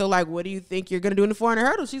this year, so, like, what do you think you're going to do in the 400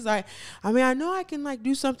 hurdles? She's like, I mean, I know I can, like,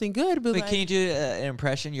 do something good, but, Wait, like, can you do an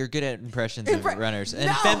impression? You're good at impressions of runners. And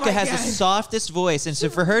No, Femke has the softest voice, and so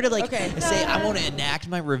for her to, like, Okay. say, I want to enact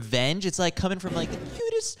my revenge, it's, like, coming from, like, the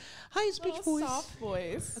cutest, highest pitch voice. Soft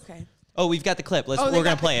voice. Okay. Oh, we've got the clip. We're going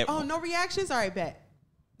to play it. Oh, no reactions? All right, bet.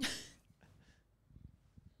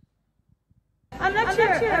 I'm not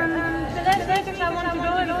sure. The last race I want to go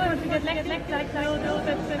and to get like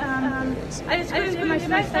I just couldn't do my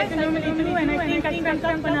stress like I normally do, and I think I cramped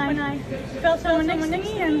up when I felt someone next to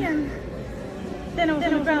me, and then I was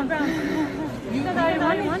on the ground. That's how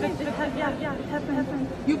I wanted, but yeah, it happened.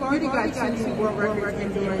 You've already got 2 world records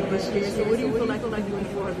in doing this year, so what do you feel like doing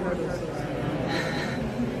 400 hurdles?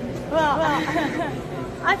 Well,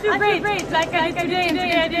 I feel great. Like I did today, and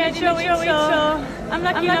today I did show it, so I'm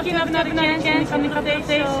lucky enough to have another chance in the couple of days,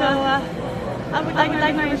 so I would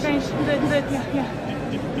like my revenge. Good, yeah.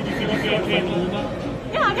 Did you feel like you okay a little bit?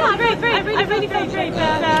 Yeah, I felt great. I really felt great,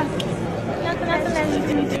 but nothing else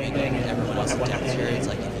to me. Everyone wants to text her. It's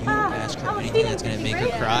like, if you ask her anything that's going to make her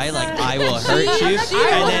cry, like, I will hurt you.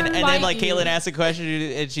 And then like, Katelyn asked a question,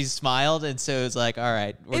 and she smiled, and so it's like, all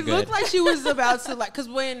right, we're good. It looked like she was about to, like, because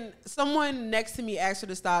when someone next to me asked her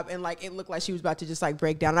to stop, and, like, it looked like she was about to just, like,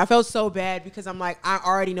 break down. And I felt so bad because I'm like, I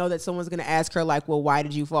already know that someone's going to ask her, like, well, why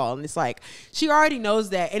did you fall? And it's like, she already knows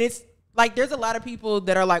that. And it's, like, there's a lot of people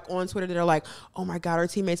that are, like, on Twitter that are like, oh, my God, our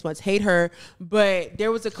teammates must hate her. But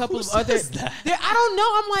there was a couple of other... I don't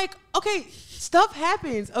know. I'm like, okay, stuff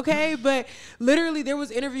happens, okay? But literally there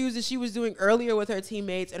was interviews that she was doing earlier with her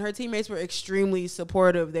teammates, and her teammates were extremely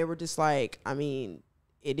supportive. They were just like, I mean,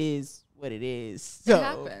 it is what it is. So it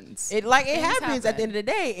happens. It happens at the end of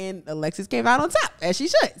the day, and Alexis came out on top, as she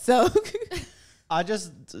should. So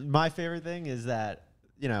my favorite thing is that,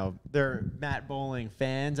 you know, there are Matt Bowling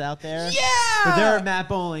fans out there. Yeah! But there are Matt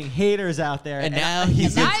Bowling haters out there. And now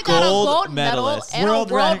he's a gold medalist. And a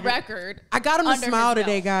world record. I got him to smile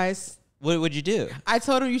today, guys. What would you do? I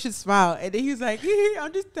told him you should smile. And then he was like,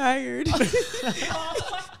 I'm just tired.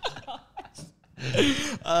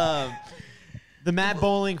 The Matt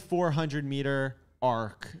Bowling 400-meter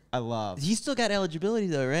arc, I love. He's still got eligibility,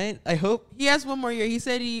 though, right? I hope. He has 1 more year. He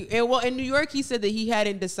said in New York, he said that he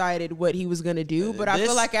hadn't decided what he was going to do. But I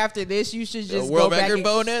feel like after this, you should just go back. World record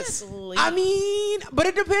bonus? I mean, but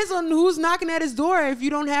it depends on who's knocking at his door. If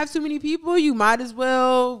you don't have too many people, you might as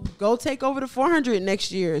well go take over the 400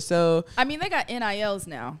 next year. So I mean, they got NILs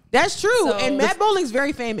now. That's true. So and Matt Bowling's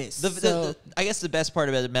very famous. I I guess the best part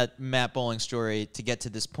about the Matt Bowling story to get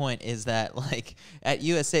to this point is that, like, at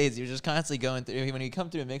USA's, you're just constantly going through. When you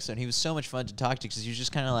come through a mix zone, he was so much fun to talk to because you're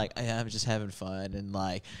just kind of like, I'm just having fun, and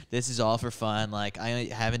like, this is all for fun. Like, I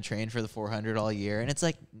haven't trained for the 400 all year, and it's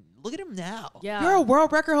like, look at him now. Yeah, You're a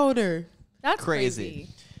world record holder. That's crazy.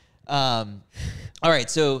 All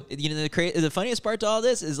right, so the funniest part to all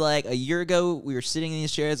this is, like, a year ago we were sitting in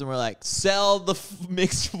these chairs and we're like, sell the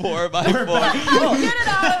mixed 4x4. Get it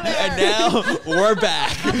out of there. And now we're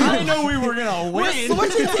back. I didn't know we were gonna win. We're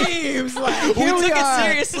switching teams. Like, We here took it are.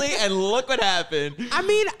 seriously, and look what happened. I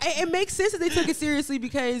mean, it makes sense that they took it seriously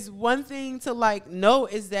because one thing to like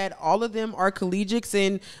note is that all of them are collegiates,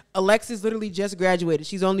 and Alexis literally just graduated.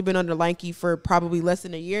 She's only been under Lanky for probably less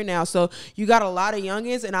than a year now. So you got a lot of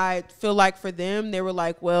youngins, and I feel like for them, they were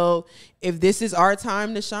like, well, if this is our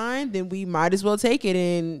time to shine, then we might as well take it.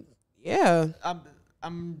 And yeah,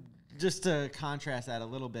 I'm just to contrast that a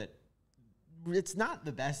little bit. It's not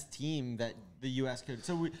the best team that the U.S. could.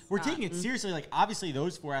 So we're taking it seriously. Like, obviously,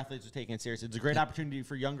 those 4 athletes are taking it seriously. It's a great opportunity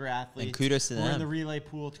for younger athletes. And kudos to who are in them. the relay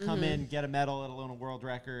pool to come in, get a medal, let alone a world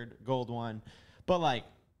record, gold one. But, like,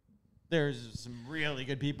 there's some really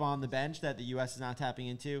good people on the bench that the U.S. is not tapping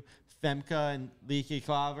into. Femke and Lieke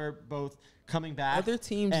Klaver both coming back. Other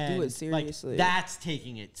teams do it seriously. Like, that's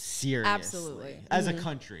taking it seriously. Absolutely. As a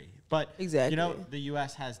country. But, Exactly. you know, the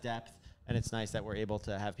U.S. has depth, and it's nice that we're able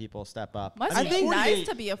to have people step up. Must I be mean, nice 48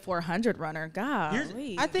 to be a 400 runner.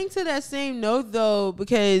 Golly. I think to that same note though,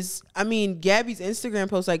 because I mean, Gabby's Instagram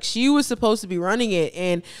post, like, she was supposed to be running it,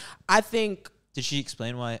 and I think Did she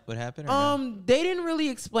explain what happened? Or no? they didn't really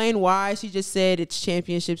explain why. She just said it's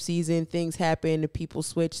championship season, things happen, if people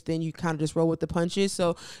switch, then you kind of just roll with the punches.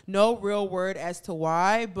 So no real word as to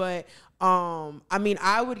why, but I mean,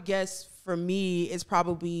 I would guess for me, it's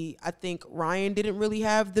probably, I think Ryan didn't really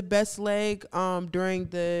have the best leg during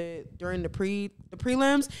the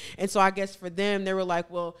prelims, and so I guess for them, they were like,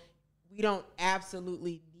 well, we don't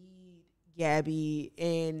absolutely need Gabby,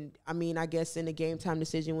 and I mean, I guess in a game time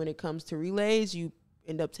decision when it comes to relays, you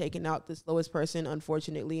end up taking out the slowest person,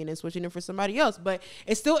 unfortunately, and then switching it for somebody else. But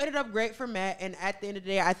it still ended up great for Matt, and at the end of the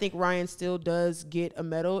day, I think Ryan still does get a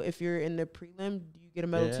medal. If you're in the prelim, do you get a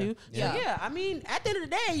medal too? Yeah. So yeah, I mean, at the end of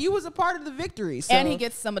the day, you was a part of the victory. So. And he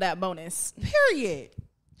gets some of that bonus. Period.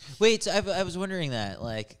 Wait, so I was wondering that,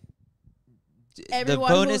 like, Everyone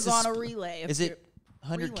the bonus who's on a relay. Is it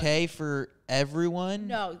 100K for everyone?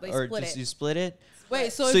 No, they or split just it. you split it?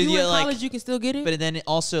 Wait, so if you're in college, you can still get it? But then it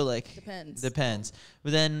also, like, Depends.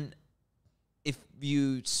 But then if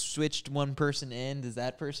you switched one person in, does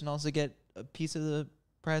that person also get a piece of the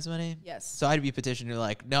prize money? Yes. So I'd be petitioning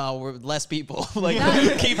like, no, we're less people. Like,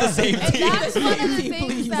 keep the same And team. that's one of the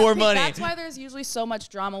things that More money. That's why there's usually so much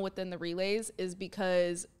drama within the relays, is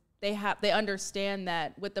because they understand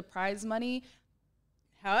that with the prize money,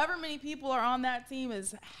 however many people are on that team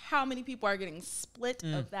is how many people are getting split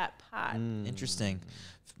of that pot. Interesting.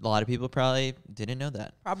 A lot of people probably didn't know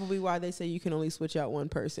that. Probably why they say you can only switch out one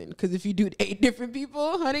person. Because if you do 8 different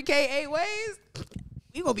people, 100K 8 ways,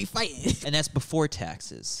 we gonna be fighting. And that's before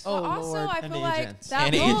taxes. But also, Lord. I feel like agents.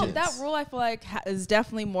 that And rule, agents. that rule, I feel like is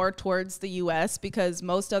definitely more towards the U.S. because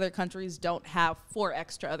most other countries don't have 4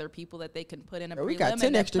 extra other people that they can put in a Bro, we prelim got 10 and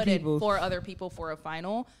then extra put in people. 4 other people for a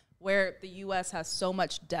final. Where the U.S. has so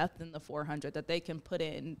much depth in the 400 that they can put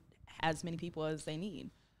in as many people as they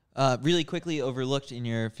need. Really quickly overlooked in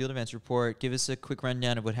your field events report, give us a quick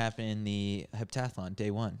rundown of what happened in the heptathlon,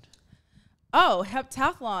 day 1. Oh,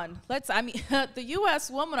 heptathlon. The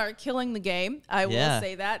U.S. women are killing the game. I will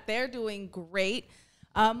say that. They're doing great.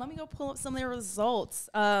 Let me go pull up some of their results.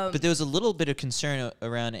 But there was a little bit of concern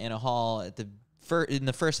around Anna Hall at in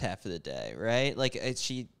the first half of the day, right? Like,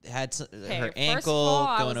 she had her ankle first of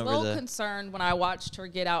all, going I was over a little concerned when I watched her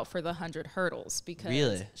get out for the 100 hurdles because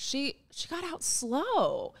Really? she got out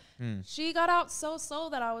slow. She got out so slow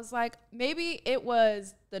that I was like, maybe it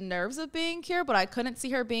was the nerves of being here, but I couldn't see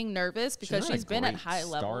her being nervous because she's been at high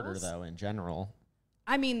levels. Starter though, in general.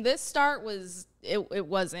 I mean, this start was it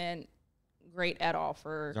wasn't great at all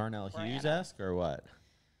for Darnell Hughes Anna. esque or what?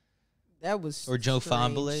 That was Or Joe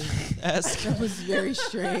strange. Fambele-esque. That was very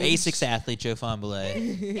strange. A6 athlete Joe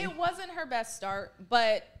Fambele. It wasn't her best start,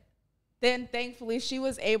 but then thankfully she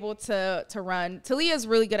was able to run. Talia's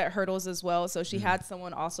really good at hurdles as well, so she had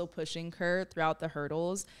someone also pushing her throughout the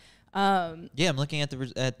hurdles. Yeah, I'm looking at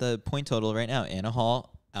the point total right now. Anna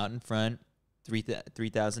Hall out in front,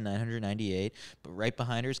 3,998. But right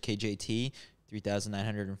behind her is KJT,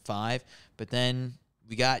 3,905. But then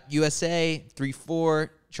we got USA, 3-4,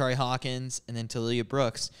 Shari Hawkins, and then Talia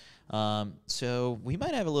Brooks. So we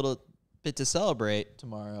might have a little bit to celebrate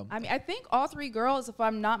tomorrow. I mean, I think all 3 girls, if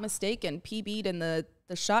I'm not mistaken, PB'd in the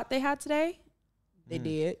shot they had today. They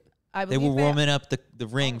did. They were warming up the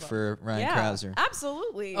ring for Ryan Crouser.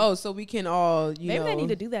 Absolutely. Oh, so we can all, Maybe I need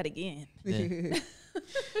to do that again. Yeah.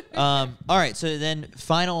 All right, so then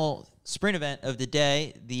final sprint event of the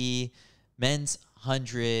day, the men's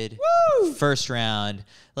 100 first round.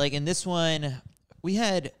 Like in this one, we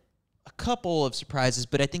had a couple of surprises,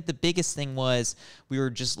 but I think the biggest thing was we were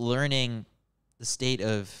just learning the state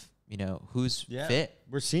of, who's fit.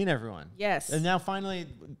 We're seeing everyone. Yes. And now finally,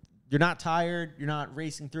 you're not tired. You're not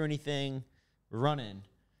racing through anything. We're running.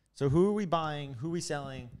 So who are we buying? Who are we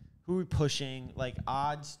selling? Who are we pushing? Like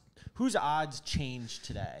odds. Whose odds changed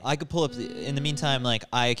today? I could pull up in the meantime, like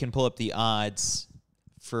I can pull up the odds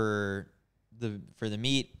for the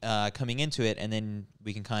meet coming into it, and then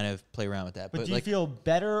we can kind of play around with that. But do you feel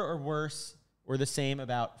better or worse or the same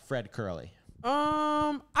about Fred Curley?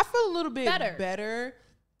 I feel a little bit better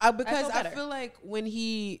because I feel like when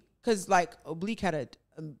because like Oblique had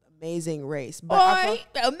an amazing race. But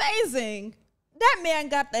amazing. That man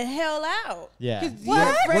got the hell out. Yeah.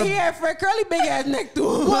 What? He had Fred Curley big ass neck to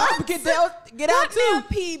him. What? Get out too. That man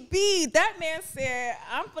PB. That man said,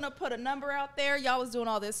 I'm going to put a number out there. Y'all was doing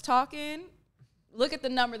all this talking. Look at the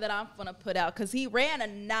number that I'm going to put out because he ran a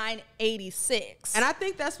 986. And I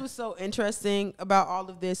think that's what's so interesting about all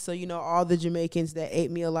of this. So, all the Jamaicans that ate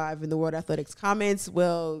me alive in the World Athletics comments,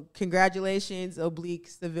 well, congratulations. Oblique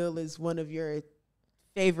Seville is one of your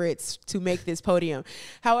favorites to make this podium.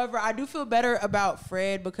 However, I do feel better about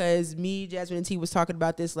Fred because me, Jasmine, and T was talking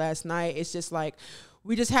about this last night. It's just like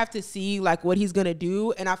we just have to see like what he's gonna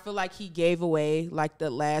do, and I feel like he gave away like the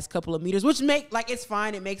last couple of meters, which it's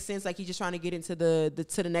fine. It makes sense. Like he's just trying to get into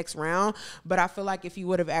the next round. But I feel like if he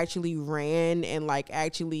would have actually ran and like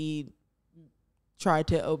actually tried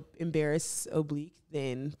to embarrass Oblique,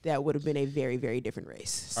 then that would have been a very, very different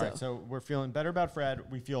race. All right, so we're feeling better about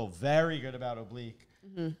Fred. We feel very good about Oblique.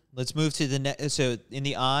 Mm-hmm. Let's move to the next. So in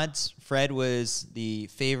the odds, Fred was the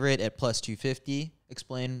favorite at plus 250.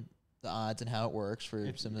 Explain the odds and how it works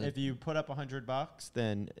for some of the. If you put up $100,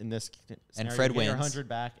 then in this scenario, and Fred you get your wins. 100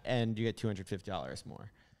 back, and you get $250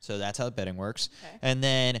 more. So that's how betting works. Okay. And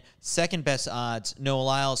then second best odds, Noah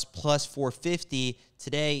Lyles plus 450.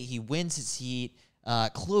 Today he wins his heat.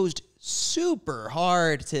 Closed super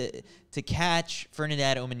hard to catch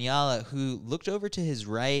Ferdinand Omanyala, who looked over to his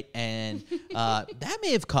right, and that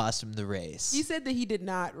may have cost him the race. He said that he did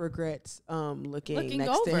not regret looking next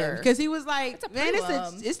over to him because he was like, "Man,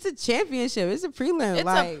 it's the championship. It's a prelim. It's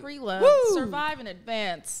like, a prelim. Woo! Survive in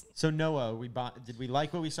advance." So Noah, did we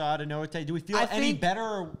like what we saw out of Noah today? Do we feel any better,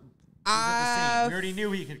 or is it the same? We already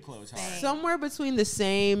knew he could close hard. Somewhere between the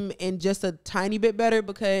same and just a tiny bit better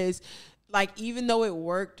because, like, even though it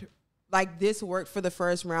worked. Like, this worked for the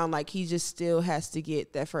first round. Like, he just still has to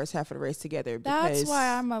get that first half of the race together. That's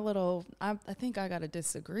why I'm a little – I think I got to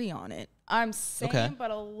disagree on it. I'm saying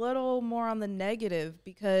but a little more on the negative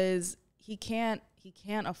because he can't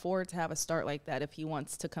afford to have a start like that if he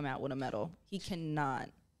wants to come out with a medal. He cannot.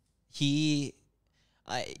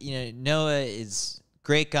 Noah is a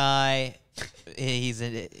great guy. He's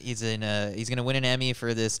gonna win an Emmy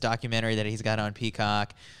for this documentary that he's got on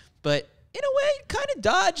Peacock, but – in a way, kind of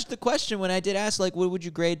dodged the question when I did ask, like, what would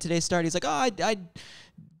you grade today's start? He's like, oh, I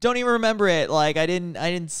don't even remember it. Like, I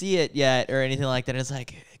didn't see it yet or anything like that. And it's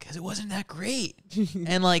like, because it wasn't that great.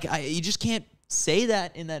 And, like, you just can't say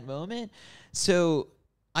that in that moment. So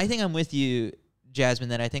I think I'm with you, Jasmine,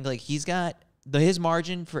 that I think, like, he's got his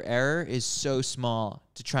margin for error is so small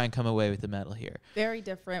to try and come away with the medal here. Very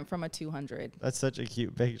different from a 200. That's such a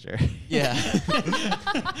cute picture. Yeah.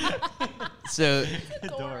 So,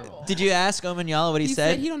 adorable. Did you ask Omanyala what he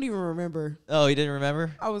said? He don't even remember. Oh, he didn't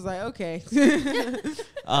remember? I was like, okay.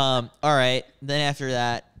 All right. Then after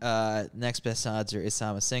that, next best odds are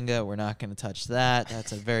Isama Singa. We're not going to touch that.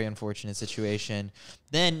 That's a very unfortunate situation.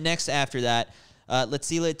 Then next after that,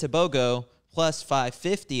 Letsile Tebogo plus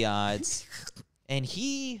 550 odds. And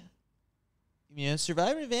he,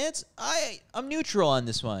 survived in advance. I'm neutral on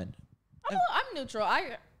this one. I'm neutral.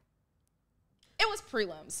 It was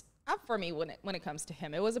prelims. For me, when it comes to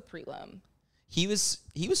him, it was a prelim. He was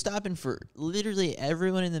stopping for literally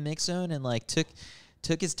everyone in the mix zone and like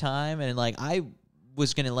took his time, and like I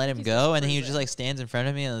was gonna let him go, and then he just like stands in front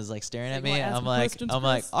of me and was like staring at me, and I'm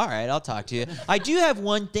like, all right, I'll talk to you. I do have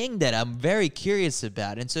one thing that I'm very curious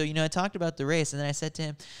about, and so I talked about the race, and then I said to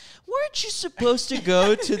him, weren't you supposed to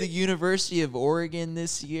go to the University of Oregon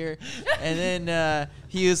this year? And then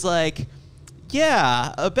he was like,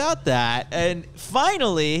 yeah, about that. And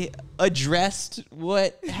finally, addressed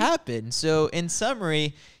what happened. So in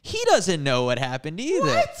summary, he doesn't know what happened either.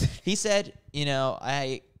 What? He said,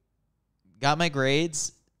 I got my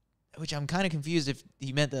grades, which I'm kind of confused if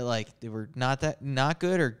he meant that like they were not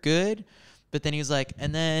good or good. But then he was like,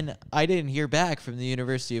 and then I didn't hear back from the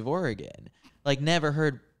University of Oregon. Like never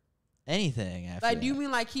heard anything after. Like, do you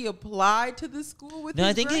mean like he applied to the school with? No,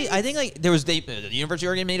 his I think grades? like there was the University of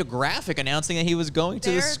Oregon made a graphic announcing that he was going to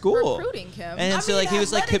the They're school, recruiting him. and so like he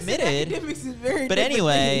was like athletics and committed. academics is very But different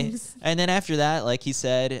anyway, things. and then after that, like he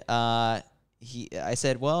said, I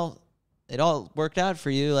said, well, it all worked out for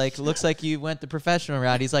you. Like, looks like you went the professional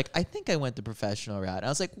route. He's like, I think I went the professional route. And I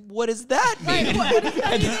was like, what does that mean? What does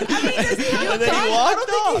that mean? And then he walked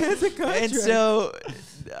off. He has a contract. And so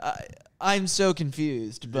I'm so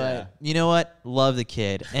confused. But you know what? Love the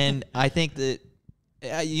kid. And I think that,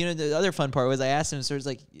 the other fun part was I asked him, so it's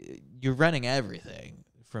like, you're running everything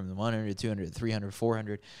from the 100, 200, 300,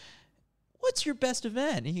 400. What's your best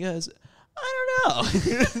event? And he goes, I don't know.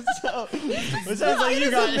 So it sounds like you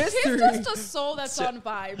got He's just a soul that's on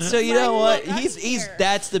vibes. So you know what? Look, he's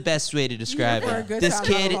that's the best way to describe for a it. good This time,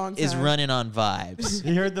 not a kid long is time. running on vibes.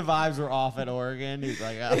 He heard the vibes were off at Oregon. He's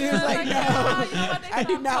like, oh. He was like, no, I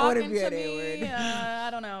do not want to be at me. A-word. I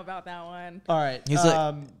don't know about that one. All right. He's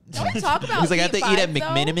like, Can we talk about he's like, I have to Heat eat at 5, though?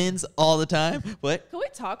 McMinimans all the time. What? Can we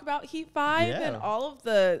talk about Heat 5 Yeah. and all of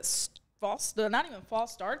the not even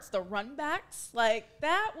false starts, the run backs? Like,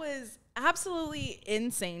 that was absolutely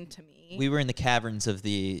insane to me. We were in the caverns of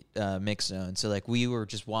the mix zone, so like we were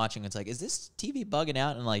just watching. It's like, is this TV bugging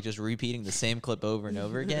out and like just repeating the same clip over and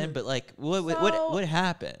over again? But like, what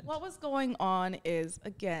happened? What was going on is,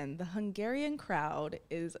 again, the Hungarian crowd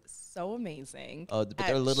is so amazing. Oh, but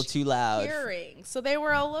they're a little too loud. Cheering. So they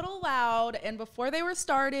were a little loud, and before they were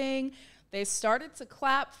starting, they started to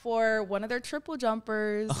clap for one of their triple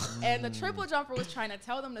jumpers, and the triple jumper was trying to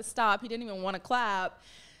tell them to stop. He didn't even want to clap.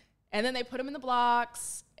 And then they put him in the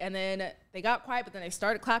blocks, and then they got quiet, but then they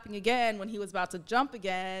started clapping again when he was about to jump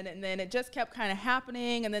again, and then it just kept kind of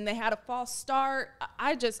happening, and then they had a false start.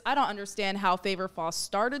 I don't understand how Favor false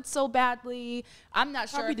started so badly. I'm not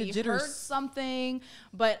sure if he heard something,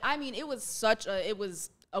 but I mean, it was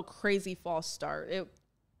a crazy false start.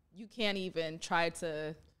 You can't even try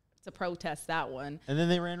to protest that one. And then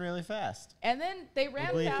they ran really fast. And then they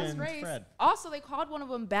ran Blake fast and race. Fred. Also, they called one of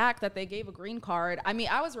them back that they gave a green card. I mean,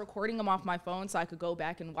 I was recording them off my phone so I could go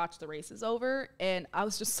back and watch the races over. And I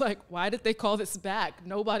was just like, why did they call this back?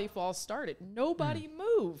 Nobody false started. Nobody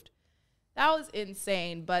moved. That was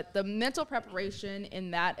insane. But the mental preparation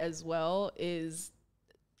in that as well is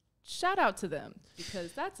shout out to them,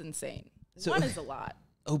 because that's insane. So, one is a lot.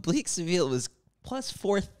 Oblique Seville was plus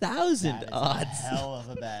 4,000 odds. A hell of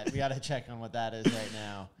a bet. We got to check on what that is right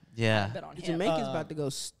now. Yeah. Jamaica's about to go.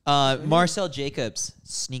 Marcel Jacobs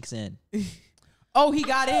sneaks in. Oh, he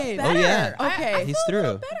got in. Oh, yeah. Okay. I He's feel a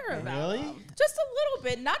little through. better about Really? him. Just a little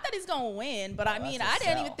bit. Not that he's going to win, but I mean, I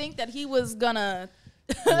didn't even think that he was going to.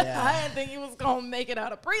 I didn't think he was going to make it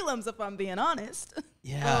out of prelims, if I'm being honest.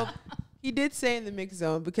 Yeah. Well, he did say in the mix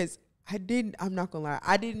zone, because I'm not going to lie.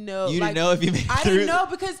 I didn't know. You didn't know if you made it I through? didn't know,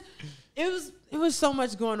 because it was so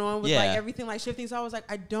much going on with like Yeah. everything like shifting. So I was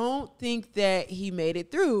like, I don't think that he made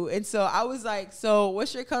it through. And so I was like, so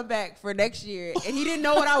what's your comeback for next year? And he didn't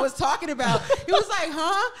know what I was talking about. He was like,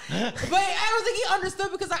 huh? But I don't think he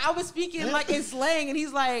understood, because like, I was speaking like in slang, and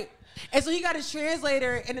he's like, and so he got his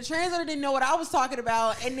translator, and the translator didn't know what I was talking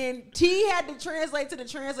about. And then T had to translate to the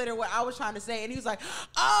translator what I was trying to say. And he was like,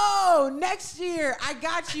 oh, next year, I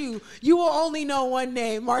got you. You will only know one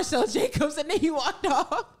name, Marcel Jacobs. And then he walked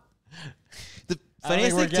off. The I don't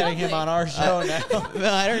think we're getting him on our show now.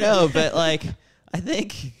 Well, I don't know, but like, I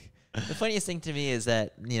think the funniest thing to me is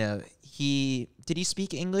that, did he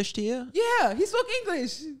speak English to you? Yeah, he spoke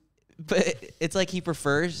English. But it's like he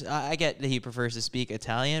prefers, I get that he prefers to speak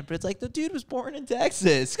Italian, but it's like the dude was born in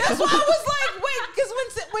Texas. That's why I was like, wait, because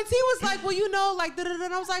when he was like, well, like, da-da-da,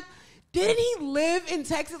 and I was like, didn't he live in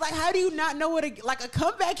Texas? Like, how do you not know what a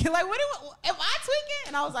comeback is? Like, am I tweaking?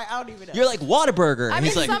 And I was like, I don't even know. You're like Whataburger. I And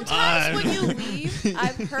mean, he's like, sometimes when you leave,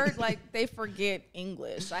 I've heard like they forget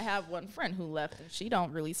English. I have one friend who left, and she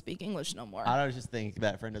don't really speak English no more. I don't just think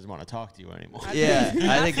that friend doesn't want to talk to you anymore. Yeah,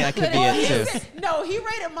 I think that could be it too. No, he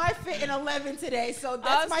rated my fit an 11 today, so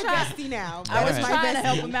that's my bestie now. I was That trying my to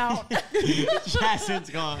help him out. Jasmine's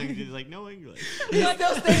gone. She's like, no English. He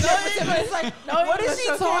still stays up with him, but it's like, No what is English,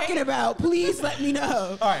 she okay? talking about? out, please let me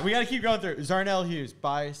know. All right, we got to keep going through. Zarnell Hughes,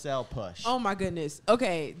 buy, sell, push. Oh my goodness.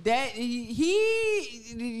 Okay, that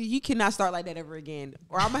he cannot start like that ever again,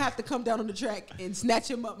 or I'm gonna have to come down on the track and snatch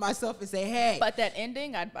him up myself and say, "Hey." But that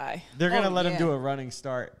ending, I'd buy. They're gonna let him do a running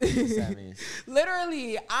start in the semis.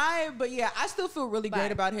 Literally, I still feel really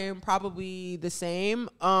great about him. Probably the same,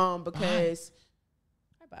 because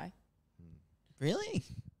I buy. Really?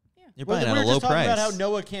 Yeah. You're buying at a low price. We were just talking about how price.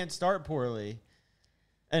 Noah can't start poorly,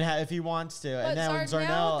 and if he wants to. But And now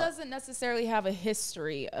Zarnell doesn't necessarily have a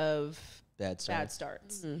history of bad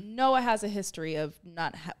starts. Noah has a history of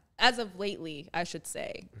not as of lately, I should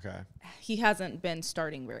say. Okay. He hasn't been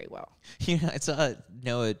starting very well. You know, I saw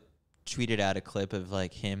Noah tweeted out a clip of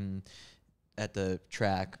like him at the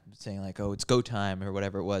track saying like, "Oh, it's go time" or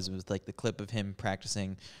whatever it was. It was like the clip of him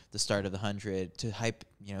practicing the start of the 100 to hype,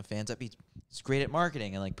 fans up. He's great at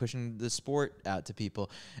marketing and like pushing the sport out to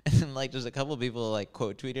people. And then like there's a couple of people like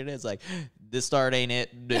quote tweeted it. It's like, "This start ain't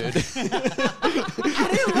it, dude." I didn't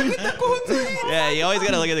look at the quote tweets. Yeah, you always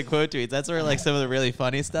gotta look at the quote tweets. That's where like some of the really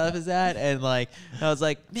funny stuff is at. And like I was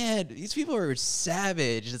like, man, these people are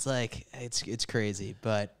savage. It's like it's crazy.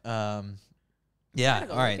 But yeah,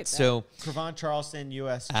 all right. So Cravon Charleston,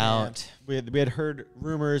 U.S. out. champ. We had heard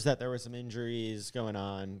rumors that there were some injuries going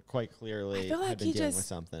on. Quite clearly, I feel like had been he dealing just with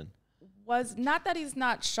something. Was not that he's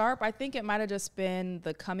not sharp. I think it might have just been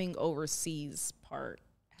the coming overseas part.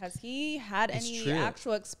 Has he had any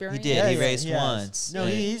actual experience? He did. He raced once. No,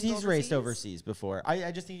 he's raced overseas before.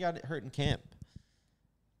 I just think he got hurt in camp.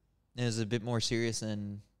 It was a bit more serious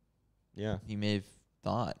than he may have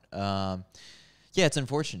thought. Yeah, it's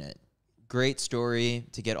unfortunate. Great story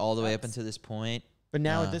to get all the way up until this point. But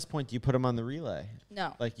now at this point, do you put him on the relay?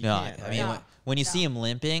 No. Like you No, can't. I mean, when you see him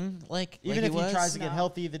limping, even if he tries to get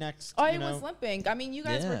healthy the next, he was limping. I mean, you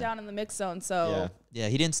guys were down in the mix zone, so yeah,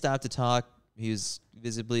 he didn't stop to talk. He was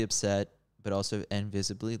visibly upset, but also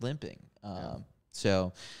visibly limping.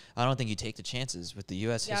 So I don't think you take the chances with the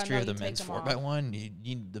U.S. history of the men's 4x1. You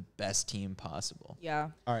need the best team possible. Yeah.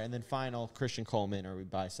 All right, and then final, Christian Coleman, or we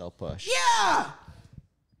buy, sell, push. Yeah.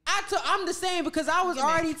 I'm the same because I was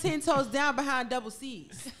already 10 toes down behind double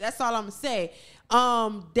C's. That's all I'm going to say.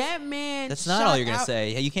 That man. That's not all you're going to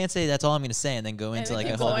say. You can't say that's all I'm going to say and then go into like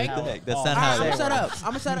a whole new thing. That's not how it works.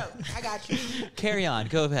 I'm going to shut up. I got you. Carry on.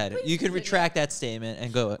 Go ahead. You can retract that statement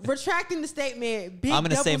and go. Retracting the statement. Big I'm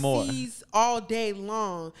going to say more. C's all day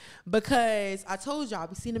long because I told y'all,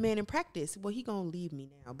 I've seen the man in practice. Well, he going to leave me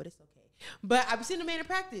now, but it's okay. But I've seen the man in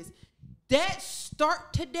practice. That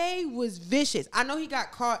start today was vicious. I know he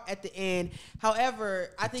got caught at the end.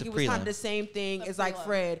 However, I think it was kind of the same thing as like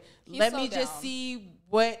Fred. Let me just see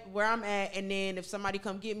where I'm at, and then if somebody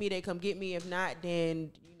come get me, they come get me. If not,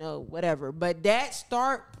 then whatever. But that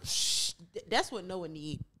start, that's what Noah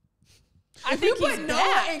need. If you put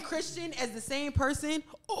Noah and Christian as the same person,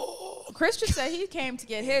 Christian said he came to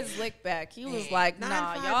get his lick back. He was like,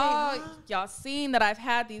 nah, y'all seen that I've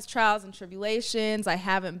had these trials and tribulations. I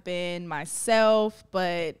haven't been myself,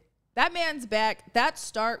 but that man's back. That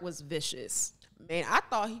start was vicious. Man, I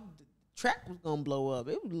thought the track was going to blow up.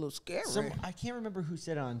 It was a little scary. I can't remember who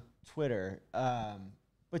said it on Twitter,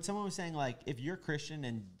 but someone was saying, like, if you're Christian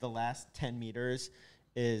and the last 10 meters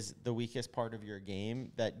is the weakest part of your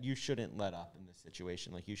game, that you shouldn't let up in this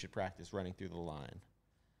situation. Like, you should practice running through the line.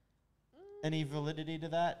 Any validity to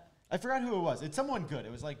that? I forgot who it was. It's someone good.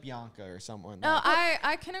 It was like Bianca or someone. No,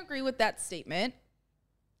 I can agree with that statement.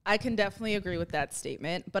 I can definitely agree with that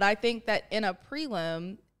statement. But I think that in a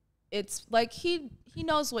prelim, it's like he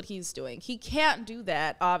knows what he's doing. He can't do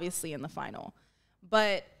that, obviously, in the final.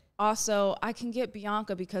 But also, I can get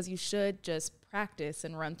Bianca because you should just practice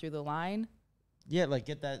and run through the line. Yeah, like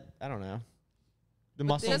get that, I don't know. The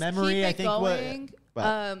muscle memory, I think.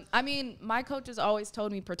 I mean, my coaches always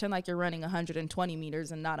told me, pretend like you're running 120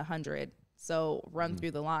 meters and not 100. So run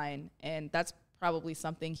through the line. And that's probably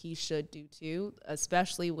something he should do too,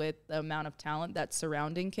 especially with the amount of talent that's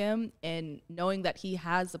surrounding him and knowing that he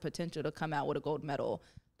has the potential to come out with a gold medal.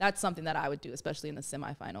 That's something that I would do, especially in the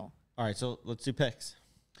semifinal. All right, so let's do picks.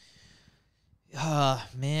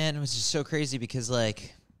 Man, it was just so crazy because,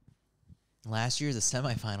 like, last year, the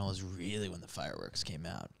semifinal was really when the fireworks came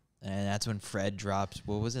out. And that's when Fred dropped,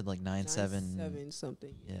 what was it, like 9-7? 9-7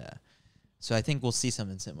 something. Yeah. So I think we'll see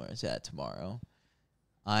something similar to that tomorrow.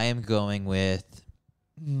 I am going with,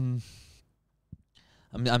 I'm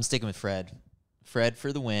sticking with Fred. Fred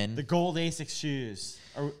for the win. The gold ASICS shoes.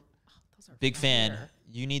 Big fan.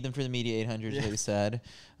 You need them for the Media 800, as we said.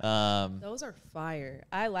 Those are fire.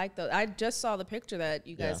 I like those. I just saw the picture that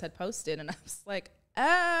you guys had posted, and I was like,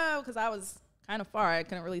 oh, because I was kind of far. I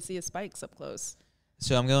couldn't really see his spikes up close.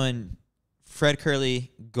 So I'm going Fred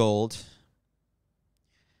Curley, gold.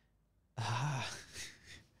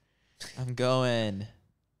 I'm going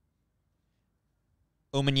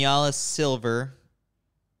Omanyala, silver.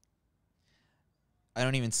 I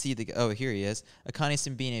don't even see the... Oh, here he is. Akani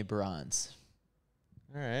Simbine, bronze.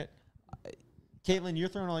 All right. Katelyn, you're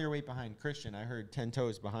throwing all your weight behind Christian. I heard 10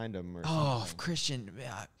 toes behind him. Or something. Christian.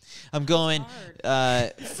 Yeah. I'm going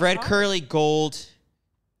Fred Curley, gold.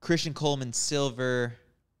 Christian Coleman, silver.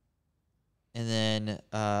 And then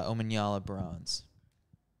Omanyala, bronze.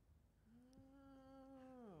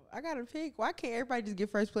 I got to pick. Why can't everybody just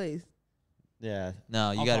get first place? Yeah.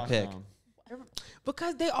 No, you got to pick.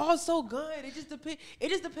 Because they all so good. It just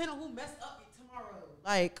depends on who messed up tomorrow.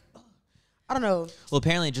 Like, I don't know. Well,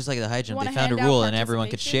 apparently, just like the high jump, they found a rule and everyone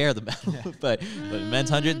could share the medal. but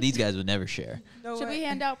men's 100, these guys would never share. Should we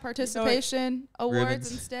hand out participation awards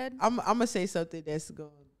Ribbons. instead? I'm gonna say something that's going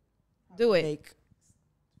to do it. Make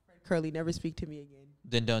Curly never speak to me again.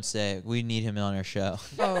 Then don't say it. We need him on our show.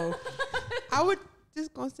 Oh, I would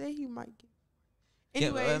just gonna say he might get.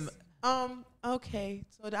 Anyways, okay.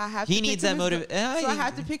 So I have. He to needs pick that motive. So I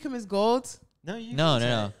have to pick him as gold. No, you.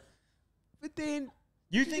 No. But then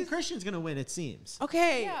you think Christian's gonna win? It seems.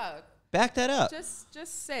 Okay. Yeah. Back that up.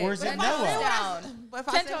 Just say or it. is it 10 toes down. But if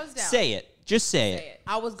 10 I toes down. Say it. Just say it.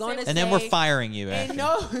 I was gonna say. And then we're firing you.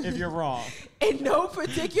 After. If you're wrong. In no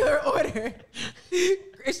particular order,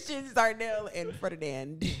 Christian, Darnell, and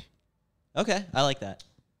Ferdinand. Okay, I like that.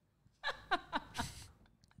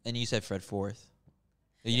 And you said Fred fourth.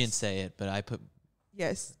 You didn't say it, but I put.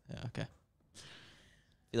 Yes. Yeah, okay. I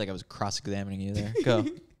feel like I was cross-examining you there. Go.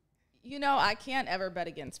 You know, I can't ever bet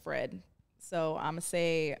against Fred. So I'm going to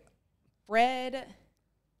say Fred,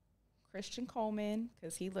 Christian Coleman,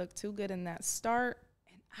 because he looked too good in that start.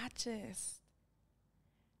 And I just,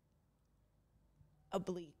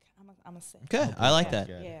 oblique. I'm going to say. Okay, I like that.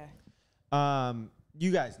 Yeah.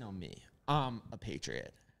 You guys know me. I'm a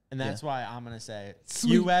patriot. And that's why I'm going to say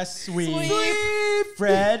Sweep. U.S. sweep.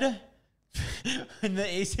 Fred in the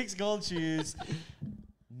A6 gold shoes.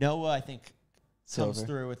 Noah, I think, comes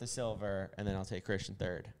through with a silver, and then I'll take Christian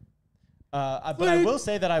third. But I will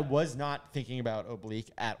say that I was not thinking about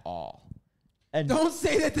oblique at all. And don't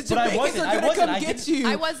say that the Jamaicans are going to come get you.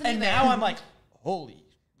 I wasn't And either. now I'm like, holy.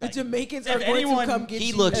 The Jamaicans are if going anyone- to come get he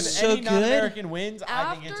you. looks If so any good. non-American wins,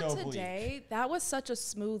 I think After it's oblique. today, that was such a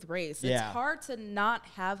smooth race. It's Yeah. hard to not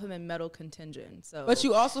have him in medal contingent. So, But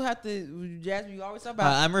you also have to, Jasmine, you always talk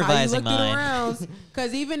about I'm how you revising look through mine. the rounds.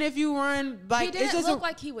 Because even if you run, like, he it's didn't just look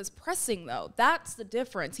like he was pressing, though. That's the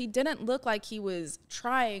difference. He didn't look like he was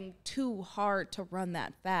trying too hard to run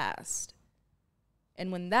that fast.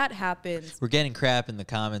 And when that happens, We're getting crap in the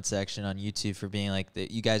comment section on YouTube for being like, that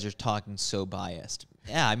you guys are talking so biased.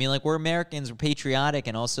 Yeah, I mean, like, we're Americans, we're patriotic,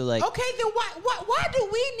 and also, like... okay, then why do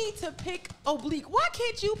we need to pick oblique? Why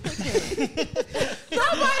can't you pick him?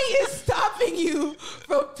 Nobody is stopping you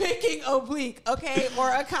from picking oblique, okay, or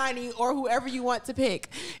Akani, or whoever you want to pick.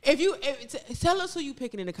 Tell us who you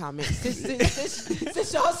picking in the comments.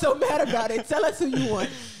 Since y'all so mad about it, tell us who you want.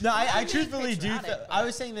 No, I truthfully do. I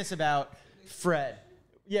was saying this about Fred.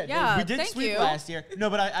 Yeah, we did thank sweep you. last year. No,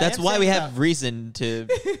 but I That's am why saying we about- have reason to...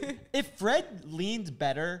 If Fred leans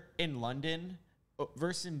better in London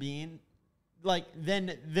versus Bean, like,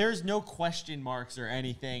 then there's no question marks or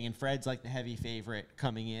anything, and Fred's like the heavy favorite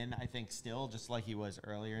coming in, I think, still, just like he was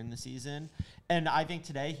earlier in the season. And I think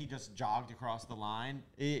today he just jogged across the line.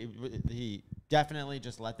 He definitely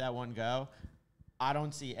just let that one go. I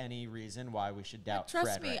don't see any reason why we should doubt trust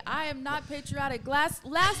Fred me, right now. I am not patriotic. Last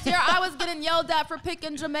year, I was getting yelled at for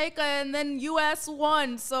picking Jamaica, and then U.S.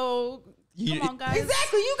 won. So, come on, guys.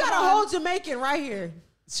 Exactly, you got a whole Jamaican right here.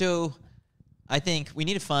 So, I think we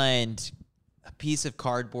need to find a piece of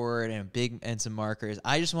cardboard and some markers.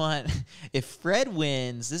 I just want, if Fred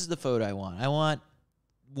wins, this is the photo I want. I want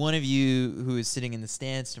one of you who is sitting in the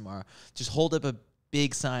stands tomorrow, just hold up a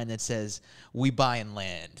big sign that says "We buy and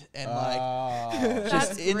land," and like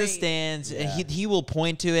just in the stands, and he will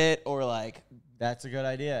point to it, or like, that's a good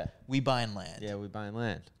idea. We buy and land. Yeah, we buy and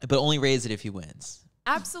land. But only raise it if he wins.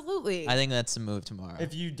 Absolutely. I think that's the move tomorrow.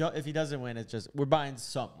 If he doesn't win, it's just we're buying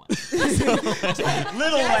someone.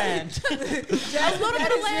 Little land.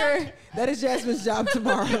 That is Jasmine's job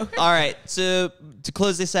tomorrow. All right, so to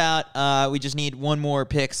close this out, we just need one more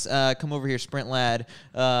picks. Come over here, Sprint Lad.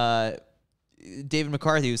 David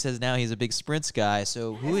McCarthy, who says now he's a big sprints guy.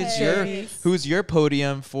 So who's your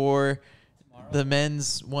podium for the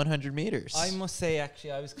men's 100 meters? I must say,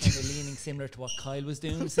 actually, I was kind of leaning similar to what Kyle was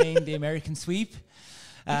doing, saying the American sweep.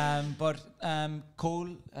 But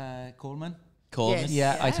Coleman, Coleman? Yes.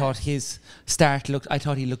 Yeah, I thought his start I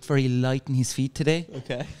thought he looked very light in his feet today.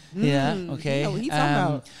 Okay. Yeah. Okay. You know what he's talking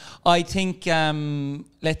about. I think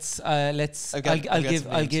let's. I'll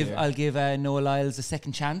give Noah Lyles a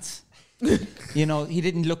second chance. You know, he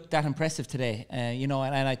didn't look that impressive today. You know,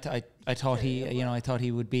 and I thought I thought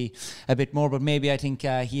he would be a bit more, but maybe I think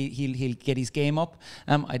he'll get his game up.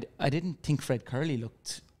 I didn't think Fred Curley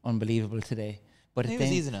looked unbelievable today. But he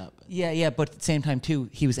was easing up. Yeah, but at the same time too,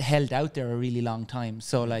 he was held out there a really long time.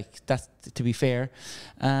 So like that's to be fair.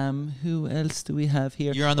 Who else do we have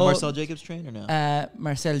here? You're on the Marcel Jacobs train or no?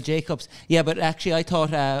 Marcel Jacobs. Yeah, but actually I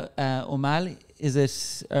thought O'Malley is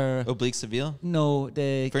it Oblique Seville? No,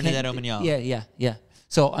 the Bernadette Omanyala. Yeah.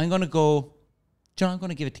 So I'm gonna go. John, I'm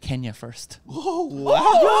gonna give it to Kenya first. Oh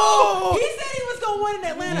wow! He said he was gonna win in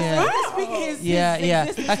Atlanta. Yeah. So I'm just speaking his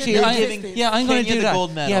existence. Actually, and I'm existence. going to Kenya do the that.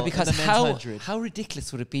 gold medal Yeah, in because the men's 100. how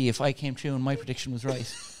ridiculous would it be if I came through and my prediction was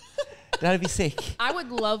right? That'd be sick. I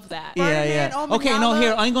would love that. Yeah. Okay, no,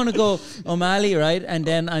 here I'm gonna go O'Malley, right, and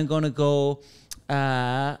then I'm gonna go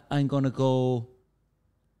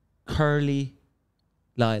Curly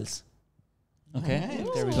Lyles. Okay,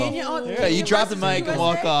 there we go. Yeah, you drop the mic and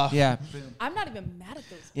walk off. Yeah, I'm not even mad at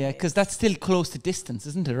those. yeah, because that's still close to distance,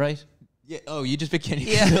 isn't it? Right? Yeah. Oh, you just picked Kenya.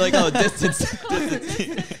 Yeah. You're like, oh, distance.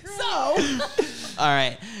 So. All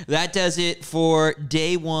right, that does it for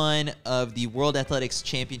day one of the World Athletics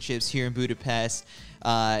Championships here in Budapest.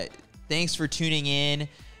 Thanks for tuning in.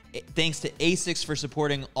 Thanks to ASICS for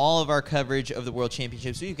supporting all of our coverage of the World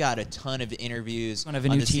Championships. We've got a ton of interviews Gonna have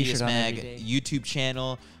on a new the t-shirt CITIUS on Mag every day. YouTube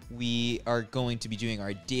channel. We are going to be doing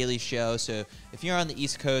our daily show. So if you're on the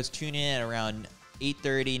East Coast, tune in at around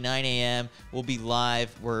 8:30, 9 a.m. We'll be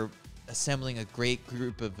live. We're assembling a great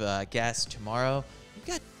group of guests tomorrow. We've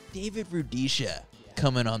got David Rudisha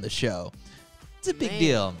coming on the show. It's a big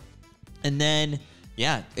deal. And then,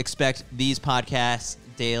 expect these podcasts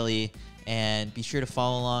daily. And be sure to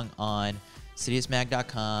follow along on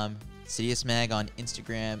CITIUSMag.com, CITIUS Mag on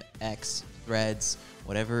Instagram, X, Threads,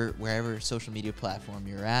 wherever social media platform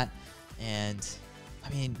you're at. And,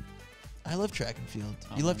 I mean, I love track and field.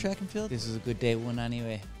 You love track and field? This is a good day one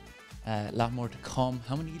anyway. A lot more to come.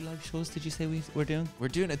 How many live shows did you say we're doing? We're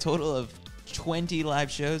doing a total of 20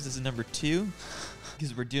 live shows. This is number 2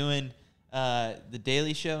 because we're doing the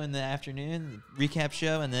daily show in the afternoon, the recap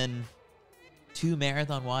show, and then 2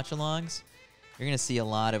 marathon watch-alongs. You're going to see a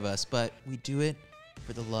lot of us, but we do it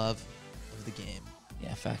for the love of the game.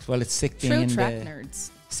 Yeah, fact. Well, it's sick being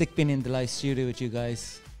sick being in the live studio with you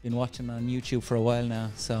guys. Been watching on YouTube for a while now,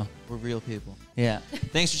 so we're real people. Yeah.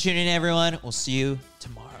 Thanks for tuning in, everyone. We'll see you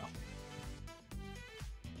tomorrow.